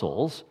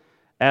apostles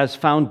as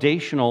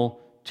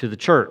foundational to the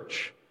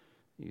church.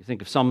 You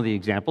think of some of the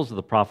examples of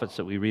the prophets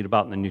that we read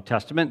about in the New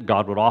Testament.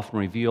 God would often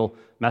reveal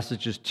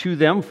messages to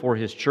them for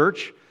His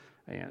church.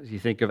 You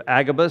think of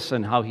Agabus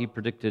and how he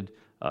predicted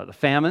the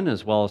famine,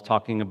 as well as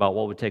talking about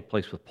what would take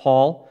place with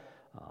Paul.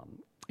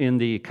 In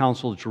the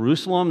Council of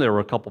Jerusalem, there were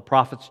a couple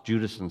prophets,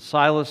 Judas and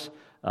Silas,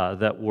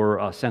 that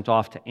were sent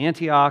off to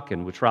Antioch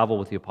and would travel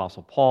with the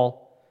Apostle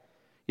Paul.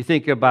 You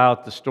think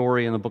about the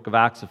story in the book of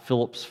Acts of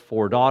Philip's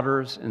 4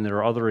 daughters, and there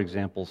are other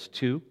examples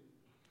too.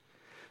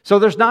 So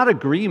there's not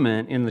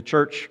agreement in the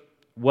church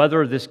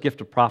whether this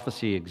gift of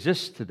prophecy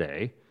exists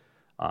today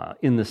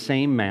in the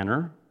same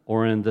manner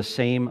or in the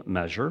same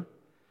measure.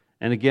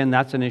 And again,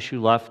 that's an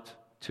issue left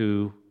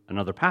to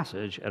another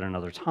passage at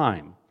another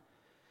time.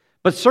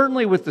 But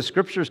certainly with the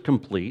Scriptures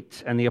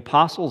complete and the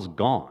apostles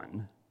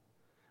gone,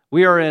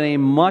 we are in a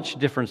much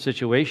different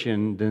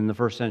situation than the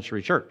first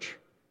century church.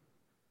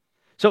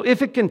 So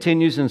if it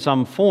continues in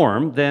some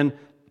form, then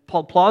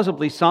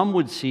plausibly some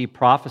would see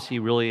prophecy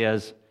really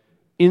as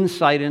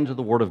insight into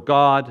the Word of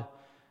God,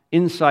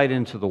 insight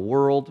into the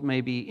world,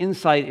 maybe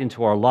insight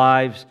into our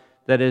lives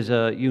that is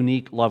a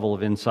unique level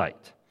of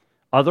insight.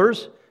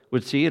 Others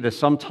would see it as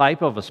some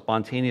type of a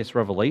spontaneous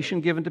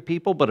revelation given to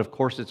people, but of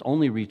course it's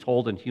only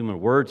retold in human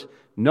words.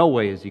 No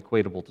way is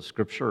equatable to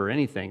Scripture or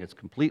anything. It's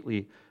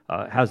completely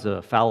has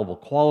a fallible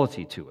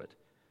quality to it.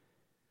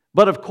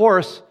 But of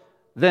course,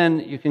 then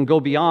you can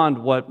go beyond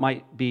what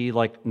might be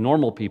like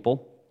normal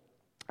people,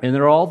 and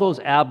there are all those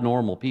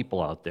abnormal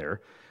people out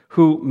there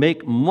who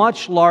make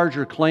much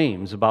larger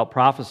claims about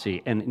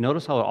prophecy, and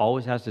notice how it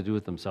always has to do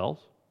with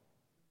themselves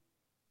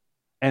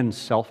and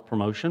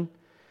self-promotion.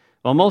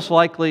 Well, most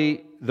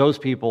likely, those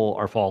people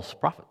are false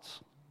prophets.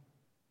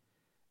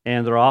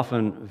 And they're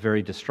often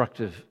very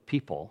destructive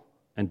people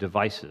and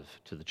divisive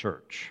to the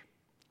church.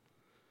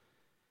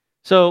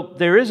 So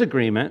there is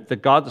agreement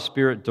that God the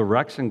Spirit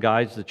directs and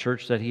guides the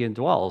church that He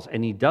indwells.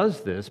 And He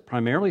does this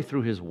primarily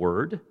through His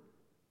Word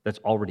that's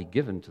already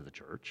given to the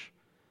church,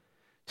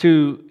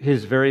 to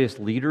His various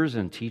leaders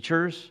and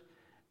teachers,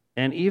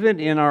 and even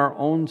in our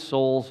own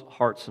souls,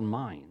 hearts, and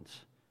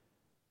minds.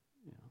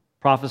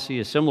 Prophecy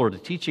is similar to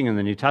teaching in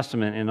the New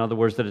Testament. In other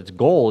words, that its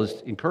goal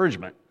is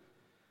encouragement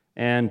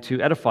and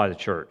to edify the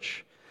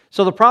church.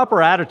 So the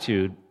proper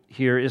attitude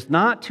here is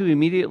not to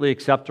immediately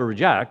accept or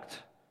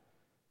reject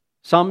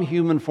some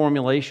human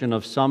formulation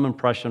of some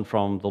impression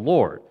from the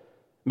Lord.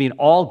 I mean,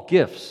 all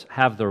gifts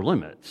have their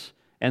limits,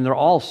 and they're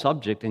all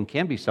subject and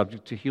can be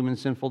subject to human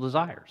sinful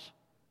desires.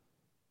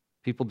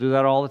 People do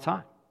that all the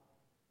time.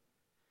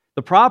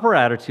 The proper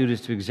attitude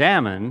is to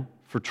examine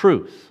for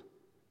truth.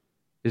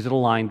 Is it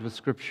aligned with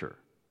Scripture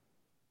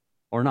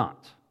or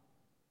not?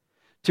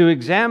 To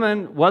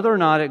examine whether or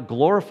not it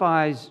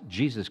glorifies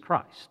Jesus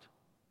Christ.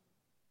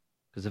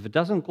 Because if it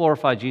doesn't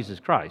glorify Jesus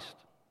Christ,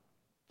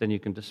 then you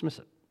can dismiss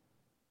it.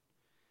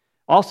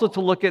 Also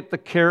to look at the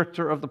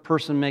character of the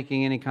person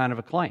making any kind of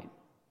a claim,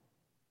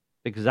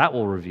 because that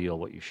will reveal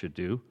what you should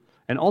do.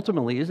 And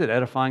ultimately, is it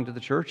edifying to the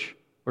church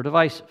or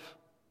divisive?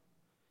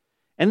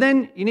 And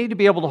then you need to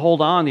be able to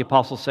hold on, the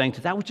apostle's saying,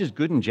 to that which is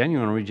good and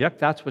genuine, and reject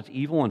that's what's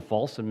evil and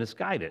false and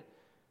misguided.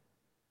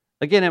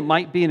 Again, it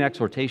might be an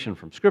exhortation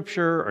from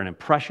Scripture or an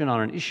impression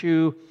on an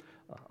issue,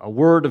 a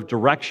word of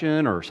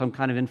direction or some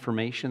kind of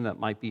information that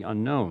might be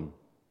unknown.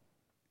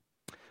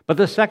 But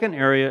the second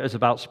area is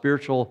about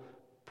spiritual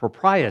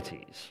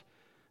proprieties.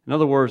 In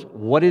other words,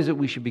 what is it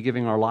we should be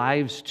giving our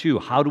lives to?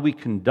 How do we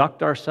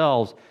conduct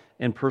ourselves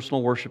in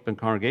personal worship and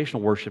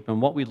congregational worship?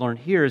 And what we learn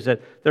here is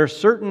that there are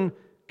certain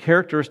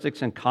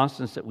characteristics and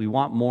constants that we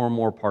want more and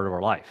more part of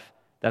our life.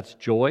 That's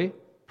joy,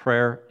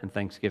 prayer, and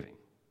thanksgiving.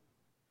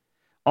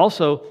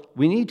 Also,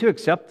 we need to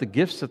accept the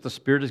gifts that the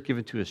Spirit has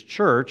given to His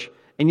church,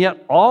 and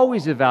yet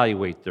always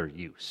evaluate their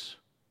use,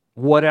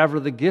 whatever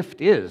the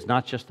gift is,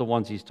 not just the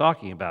ones He's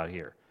talking about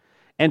here.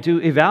 And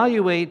to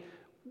evaluate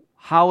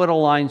how it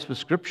aligns with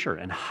Scripture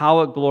and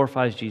how it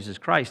glorifies Jesus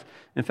Christ.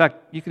 In fact,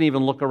 you can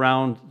even look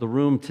around the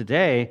room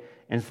today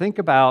and think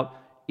about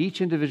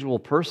each individual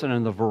person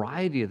and the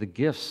variety of the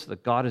gifts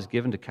that God has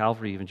given to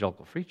Calvary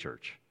Evangelical Free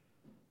Church.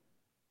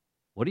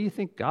 What do you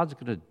think God's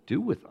going to do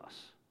with us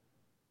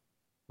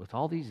with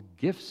all these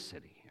gifts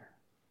sitting here?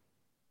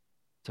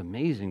 It's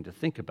amazing to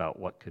think about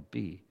what could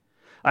be.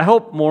 I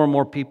hope more and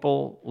more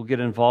people will get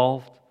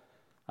involved.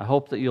 I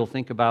hope that you'll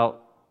think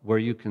about where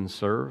you can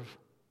serve.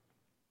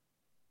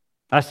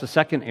 That's the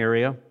second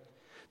area.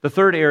 The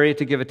third area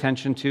to give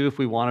attention to if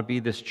we want to be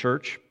this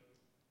church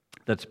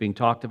that's being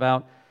talked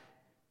about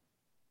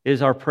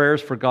is our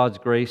prayers for God's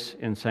grace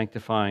in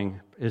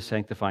His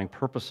sanctifying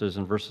purposes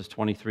in verses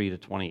 23 to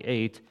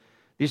 28.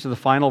 These are the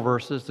final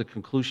verses, the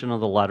conclusion of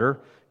the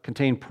letter,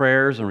 contain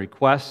prayers and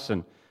requests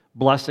and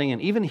blessing.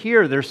 And even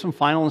here, there's some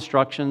final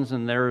instructions,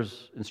 and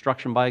there's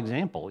instruction by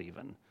example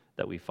even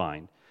that we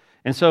find.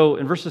 And so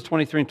in verses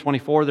 23 and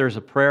 24, there's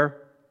a prayer.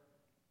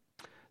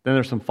 Then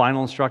there's some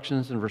final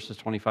instructions in verses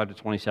 25 to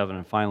 27,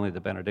 and finally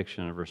the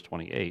benediction in verse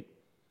 28.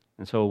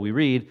 And so we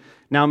read,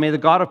 "Now may the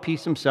God of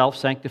peace Himself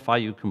sanctify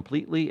you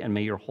completely, and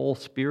may your whole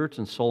spirit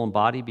and soul and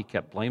body be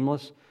kept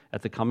blameless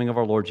at the coming of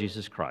our Lord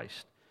Jesus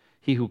Christ.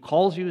 He who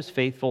calls you is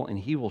faithful, and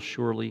He will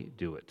surely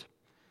do it."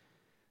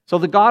 So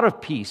the God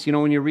of peace,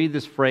 when you read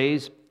this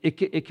phrase,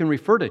 it can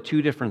refer to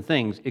two different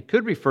things. It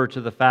could refer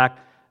to the fact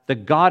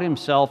that God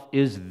Himself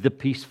is the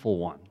peaceful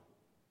one.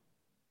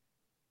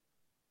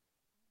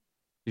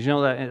 Did you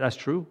know that that's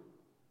true?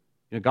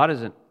 God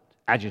isn't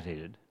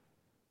agitated,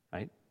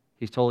 right?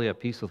 He's totally at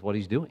peace with what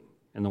He's doing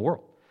in the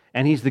world.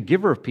 And He's the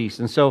giver of peace.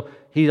 And so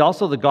He's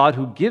also the God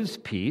who gives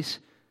peace,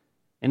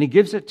 and He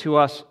gives it to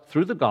us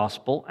through the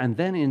gospel and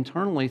then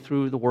internally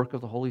through the work of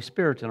the Holy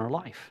Spirit in our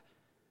life.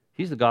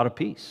 He's the God of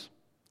peace.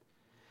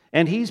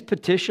 And he's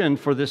petitioned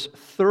for this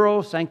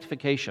thorough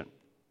sanctification,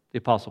 the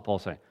Apostle Paul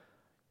saying.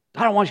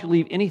 I don't want you to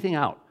leave anything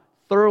out.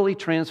 Thoroughly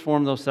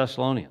transform those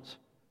Thessalonians.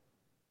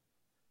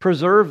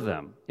 Preserve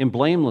them in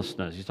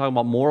blamelessness. He's talking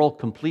about moral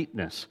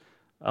completeness.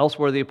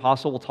 Elsewhere, the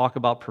apostle will talk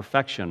about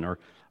perfection or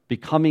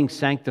becoming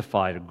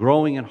sanctified, or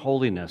growing in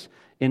holiness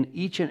in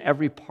each and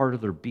every part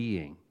of their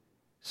being,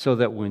 so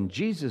that when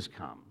Jesus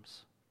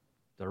comes,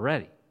 they're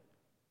ready.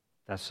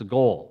 That's the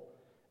goal.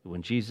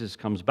 When Jesus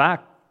comes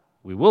back,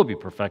 we will be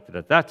perfected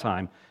at that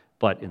time,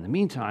 but in the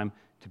meantime,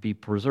 to be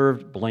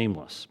preserved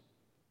blameless.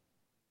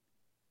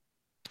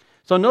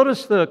 So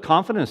notice the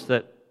confidence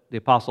that the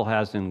apostle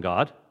has in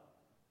God.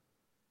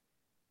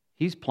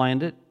 He's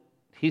planned it,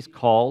 he's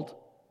called,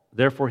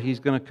 therefore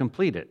he's going to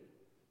complete it.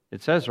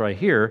 It says right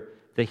here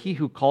that he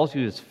who calls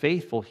you is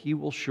faithful, he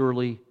will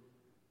surely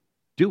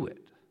do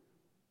it.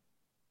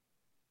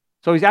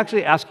 So he's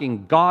actually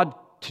asking God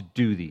to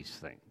do these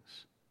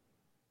things,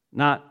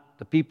 not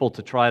the people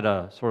to try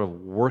to sort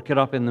of work it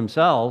up in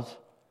themselves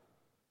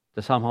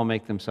to somehow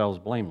make themselves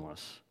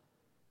blameless.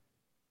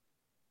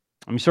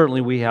 I mean,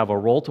 certainly we have a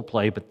role to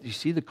play, but you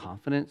see the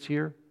confidence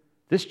here?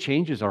 This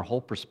changes our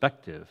whole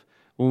perspective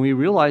when we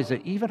realize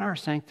that even our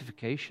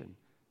sanctification,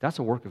 that's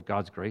a work of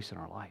God's grace in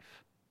our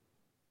life.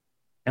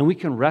 And we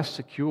can rest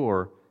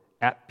secure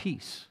at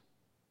peace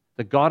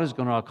that God is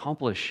going to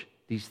accomplish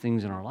these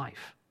things in our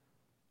life.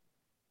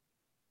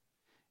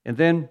 And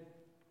then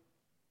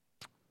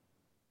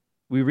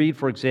we read,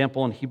 for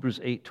example, in Hebrews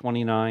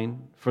 8:29,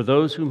 for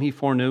those whom he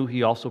foreknew,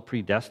 he also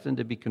predestined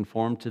to be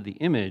conformed to the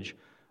image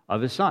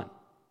of his Son.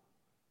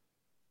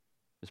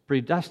 It's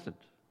predestined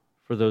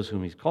for those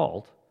whom he's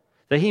called,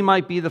 that he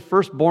might be the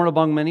firstborn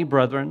among many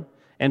brethren,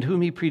 and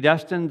whom he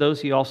predestined,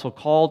 those he also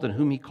called, and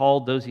whom he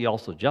called, those he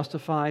also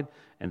justified,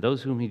 and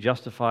those whom he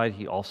justified,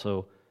 he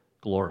also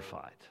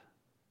glorified.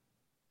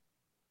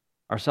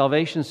 Our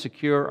salvation is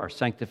secure, our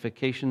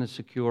sanctification is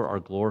secure, our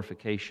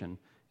glorification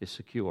is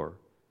secure.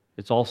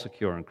 It's all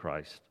secure in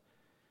Christ.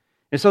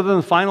 And so then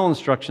the final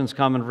instructions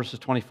come in verses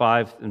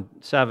 25 and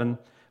 7.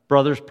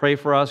 Brothers, pray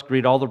for us.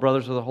 Greet all the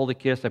brothers with a holy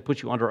kiss. I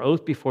put you under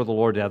oath before the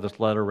Lord to have this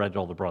letter read to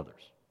all the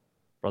brothers.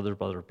 Brothers,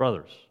 brothers,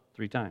 brothers,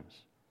 3 times.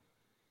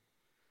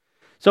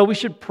 So we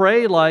should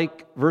pray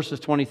like verses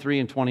 23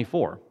 and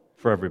 24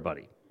 for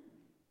everybody.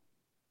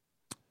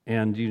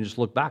 And you just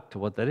look back to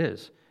what that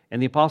is.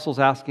 And the apostle's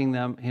asking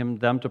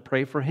them to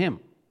pray for him.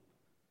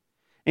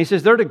 And he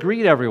says they're to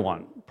greet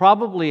everyone,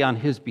 probably on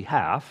his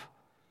behalf,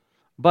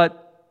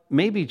 but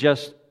maybe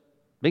just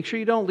make sure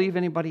you don't leave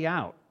anybody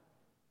out.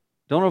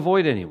 Don't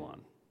avoid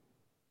anyone.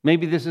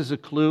 Maybe this is a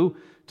clue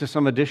to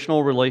some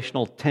additional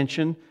relational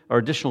tension or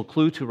additional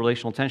clue to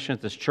relational tension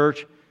at this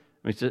church.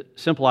 I mean, it's a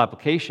simple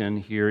application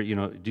here. You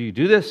know, do you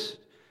do this?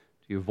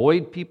 Do you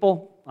avoid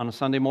people on a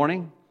Sunday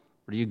morning?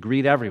 Or do you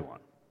greet everyone?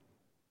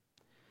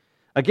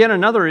 Again,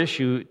 another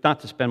issue,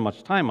 not to spend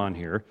much time on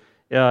here,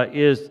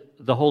 is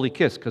the holy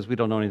kiss, because we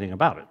don't know anything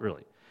about it,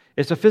 really.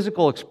 It's a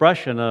physical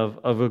expression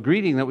of a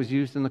greeting that was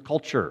used in the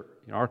culture.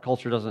 You know, our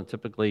culture doesn't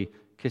typically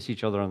kiss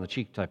each other on the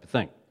cheek type of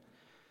thing.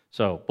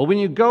 So, but when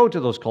you go to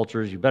those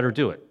cultures, you better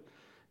do it.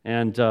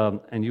 And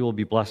you will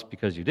be blessed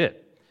because you did.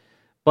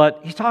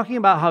 But he's talking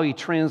about how he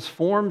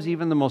transforms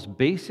even the most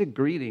basic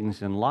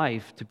greetings in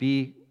life to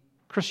be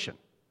Christian.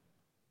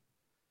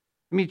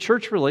 I mean,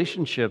 church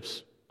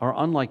relationships are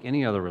unlike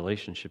any other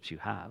relationships you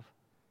have.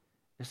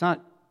 It's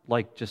not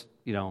like just,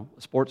 you know,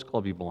 a sports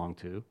club you belong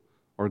to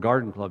or a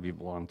garden club you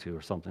belong to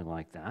or something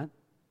like that.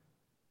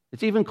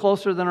 It's even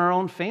closer than our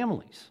own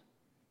families.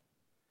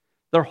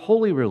 They're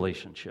holy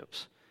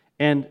relationships.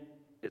 And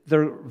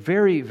they're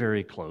very,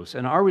 very close.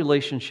 And our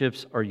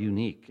relationships are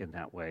unique in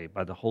that way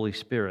by the Holy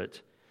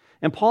Spirit.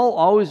 And Paul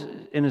always,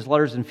 in his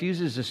letters,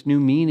 infuses this new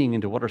meaning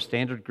into what are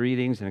standard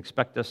greetings and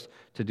expect us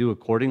to do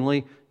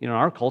accordingly. You know,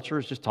 our culture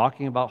is just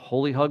talking about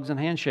holy hugs and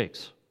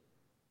handshakes.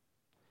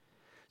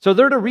 So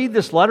they're to read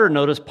this letter,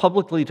 notice,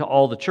 publicly to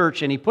all the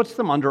church, and he puts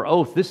them under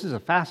oath. This is a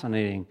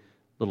fascinating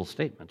little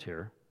statement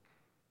here.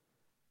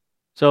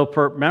 So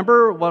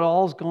remember what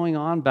all's going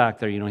on back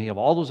there. You know, you have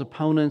all those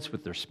opponents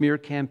with their smear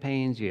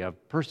campaigns. You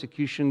have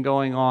persecution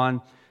going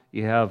on.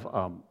 You have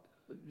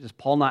just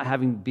Paul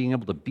not being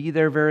able to be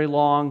there very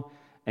long.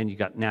 And you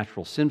got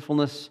natural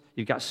sinfulness.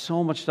 You've got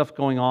so much stuff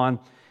going on.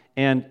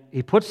 And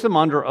he puts them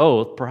under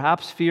oath,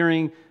 perhaps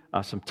fearing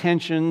some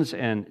tensions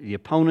and the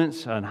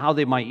opponents and how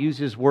they might use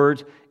his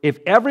words, if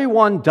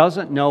everyone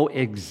doesn't know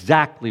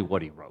exactly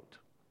what he wrote.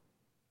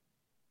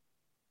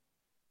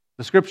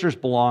 The scriptures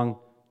belong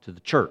to the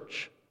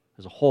church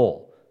as a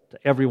whole, to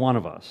every one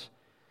of us.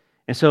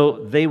 And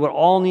so they would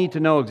all need to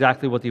know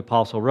exactly what the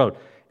apostle wrote.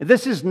 And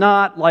this is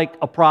not like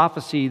a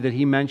prophecy that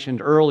he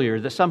mentioned earlier,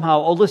 that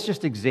somehow, let's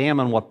just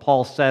examine what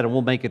Paul said and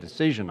we'll make a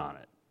decision on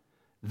it.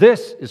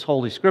 This is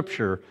Holy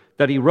Scripture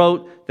that he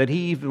wrote, that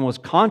he even was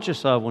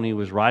conscious of when he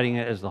was writing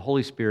it as the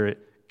Holy Spirit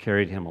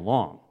carried him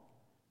along.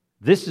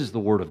 This is the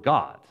Word of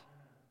God.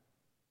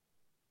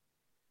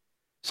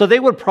 So they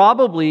would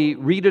probably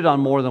read it on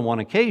more than one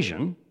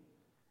occasion,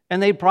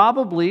 and they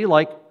probably,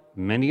 like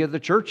many of the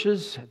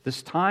churches at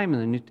this time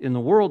in the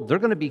world, they're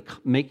going to be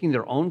making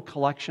their own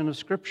collection of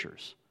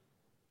scriptures.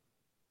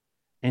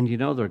 And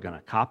they're going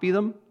to copy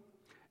them,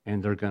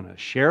 and they're going to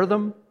share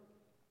them.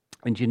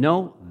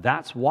 And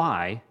that's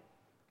why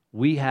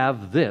we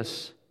have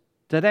this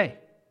today.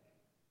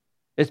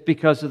 It's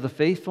because of the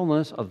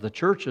faithfulness of the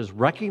churches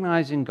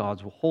recognizing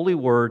God's holy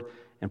word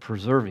and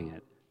preserving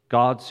it,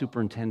 God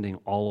superintending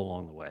all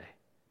along the way.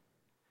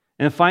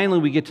 And finally,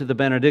 we get to the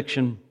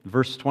benediction,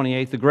 verse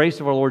 28. The grace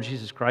of our Lord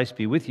Jesus Christ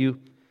be with you.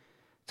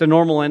 It's a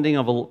normal ending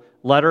of a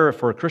letter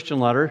for a Christian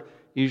letter.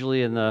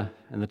 Usually in the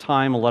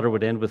time, a letter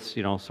would end with,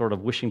 sort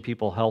of wishing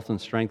people health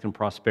and strength and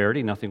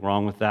prosperity. Nothing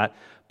wrong with that.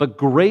 But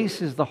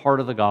grace is the heart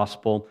of the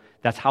gospel.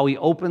 That's how he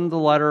opened the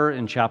letter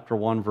in chapter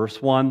 1,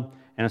 verse 1.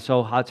 And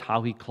so that's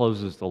how he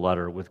closes the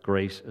letter, with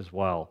grace as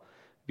well.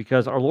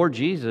 Because our Lord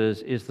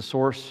Jesus is the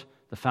source,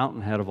 the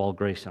fountainhead of all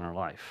grace in our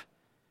life.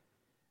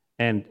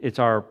 And it's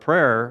our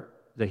prayer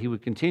that he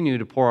would continue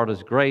to pour out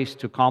his grace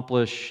to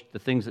accomplish the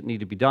things that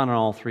need to be done in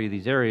all three of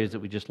these areas that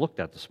we just looked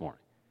at this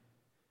morning.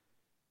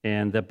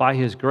 And that by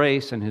his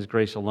grace and his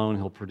grace alone,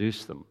 he'll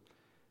produce them.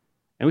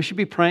 And we should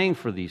be praying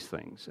for these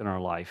things in our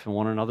life and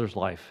one another's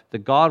life,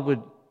 that God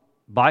would,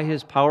 by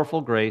his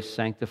powerful grace,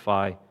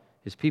 sanctify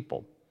his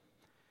people.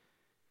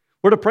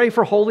 We're to pray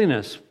for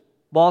holiness,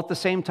 while at the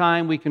same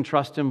time we can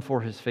trust him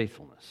for his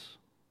faithfulness.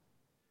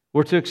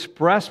 We're to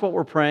express what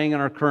we're praying in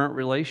our current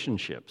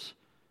relationships,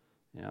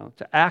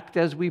 to act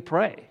as we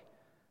pray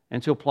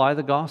and to apply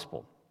the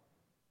gospel.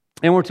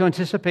 And we're to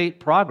anticipate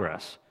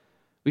progress.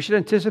 We should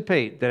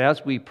anticipate that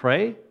as we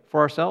pray for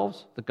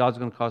ourselves, that God's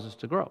going to cause us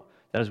to grow.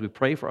 That as we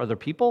pray for other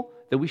people,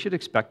 that we should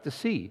expect to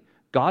see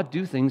God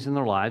do things in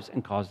their lives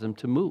and cause them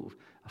to move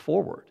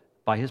forward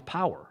by his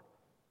power.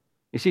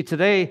 You see,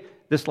 today,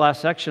 this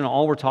last section,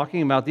 all we're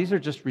talking about, these are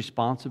just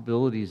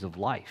responsibilities of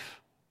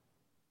life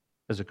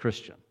as a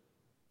Christian,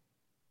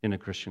 in a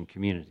Christian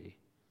community,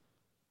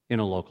 in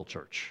a local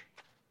church.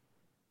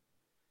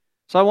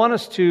 So I want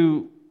us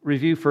to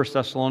review 1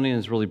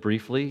 Thessalonians really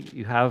briefly.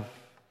 You have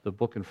the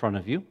book in front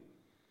of you.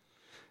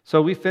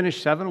 So we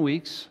finished 7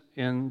 weeks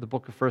in the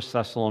book of 1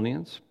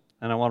 Thessalonians,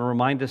 and I want to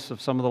remind us of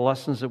some of the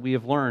lessons that we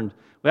have learned.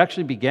 We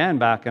actually began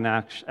back in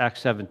Acts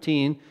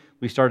 17.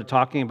 We started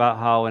talking about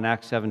how in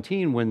Acts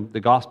 17, when the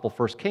gospel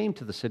first came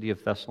to the city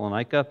of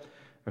Thessalonica,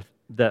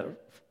 that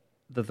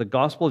the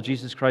gospel of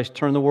Jesus Christ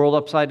turned the world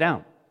upside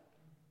down,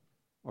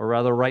 or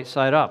rather right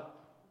side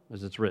up,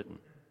 as it's written.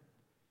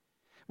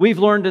 We've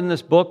learned in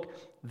this book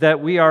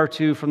that we are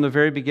to, from the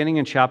very beginning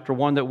in chapter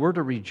 1, that we're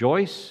to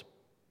rejoice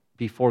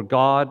before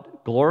God,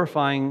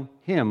 glorifying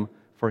him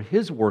for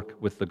his work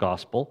with the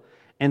gospel,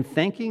 and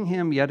thanking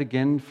him yet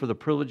again for the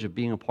privilege of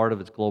being a part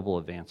of its global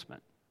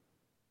advancement.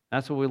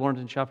 That's what we learned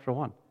in chapter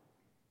 1.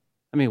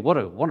 I mean, what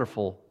a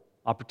wonderful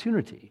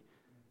opportunity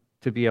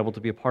to be able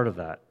to be a part of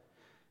that.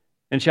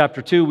 In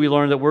chapter 2, we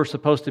learned that we're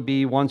supposed to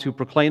be ones who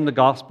proclaim the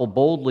gospel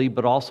boldly,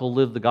 but also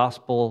live the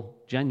gospel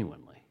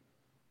genuinely.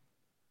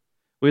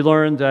 We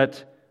learned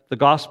that the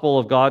gospel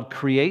of God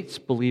creates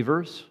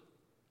believers,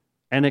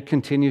 and it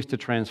continues to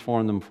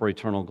transform them for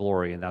eternal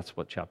glory, and that's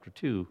what chapter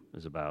 2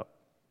 is about.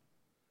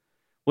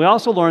 We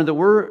also learned that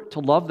we're to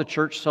love the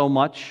church so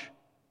much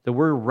that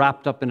we're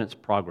wrapped up in its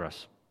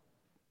progress.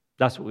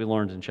 That's what we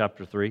learned in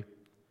chapter 3.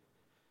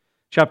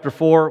 Chapter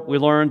 4, we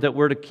learned that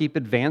we're to keep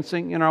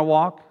advancing in our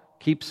walk,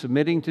 keep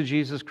submitting to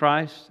Jesus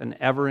Christ, and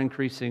ever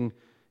increasing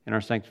in our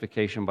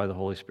sanctification by the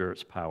Holy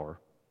Spirit's power.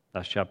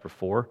 That's chapter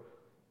 4.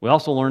 We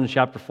also learned in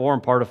chapter 4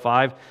 and part of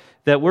 5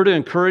 that we're to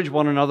encourage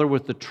one another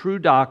with the true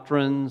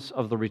doctrines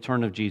of the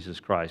return of Jesus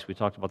Christ. We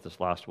talked about this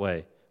last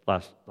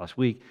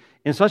week,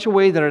 in such a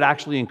way that it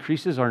actually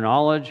increases our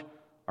knowledge,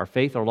 our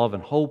faith, our love,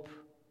 and hope,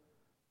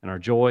 and our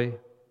joy.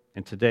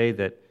 And today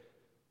that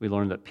we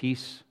learn that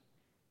peace,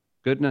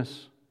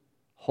 goodness,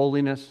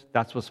 holiness,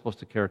 that's what's supposed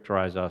to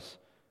characterize us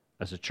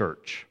as a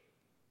church.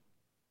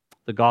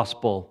 The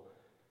gospel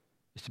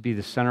is to be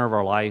the center of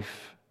our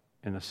life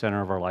and the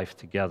center of our life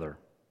together.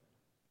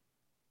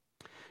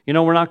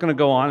 We're not going to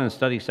go on and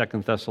study 2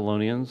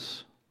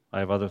 Thessalonians. I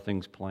have other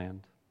things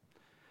planned.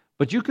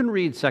 But you can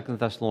read 2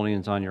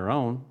 Thessalonians on your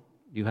own.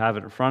 You have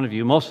it in front of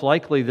you. Most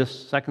likely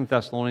this 2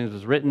 Thessalonians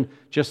was written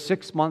just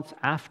 6 months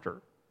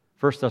after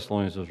 1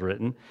 Thessalonians was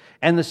written.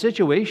 And the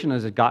situation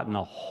has gotten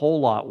a whole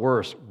lot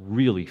worse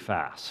really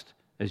fast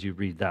as you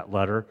read that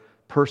letter.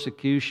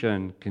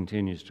 Persecution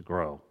continues to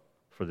grow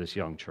for this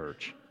young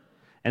church.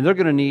 And they're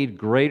going to need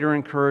greater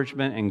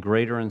encouragement and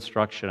greater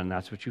instruction, and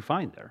that's what you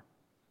find there.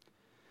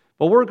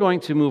 But we're going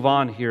to move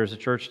on here as a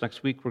church.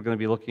 Next week, we're going to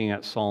be looking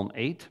at Psalm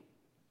 8.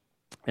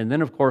 And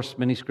then, of course,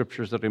 many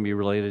scriptures that are going to be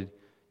related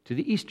to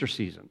the Easter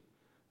season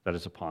that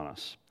is upon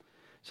us.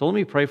 So let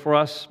me pray for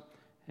us,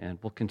 and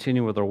we'll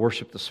continue with our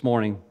worship this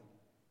morning.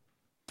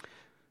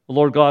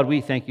 Lord God,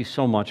 we thank you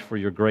so much for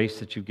your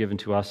grace that you've given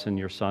to us in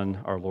your Son,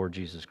 our Lord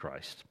Jesus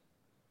Christ.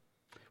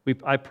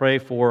 I pray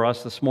for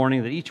us this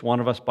morning that each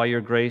one of us, by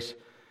your grace,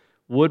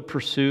 would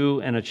pursue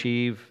and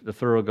achieve the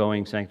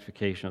thoroughgoing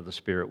sanctification of the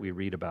Spirit we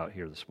read about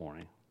here this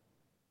morning.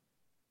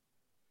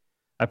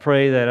 I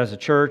pray that as a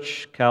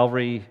church,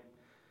 Calvary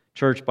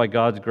Church, by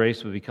God's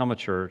grace, would become a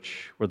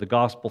church where the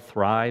gospel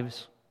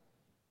thrives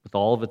with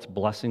all of its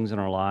blessings in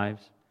our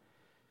lives,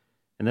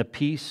 and that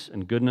peace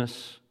and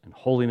goodness and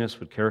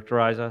holiness would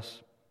characterize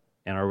us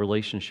and our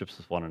relationships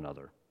with one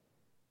another.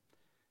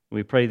 And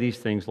we pray these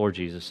things, Lord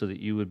Jesus, so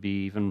that you would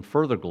be even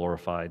further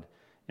glorified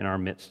in our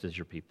midst as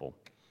your people.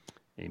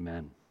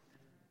 Amen.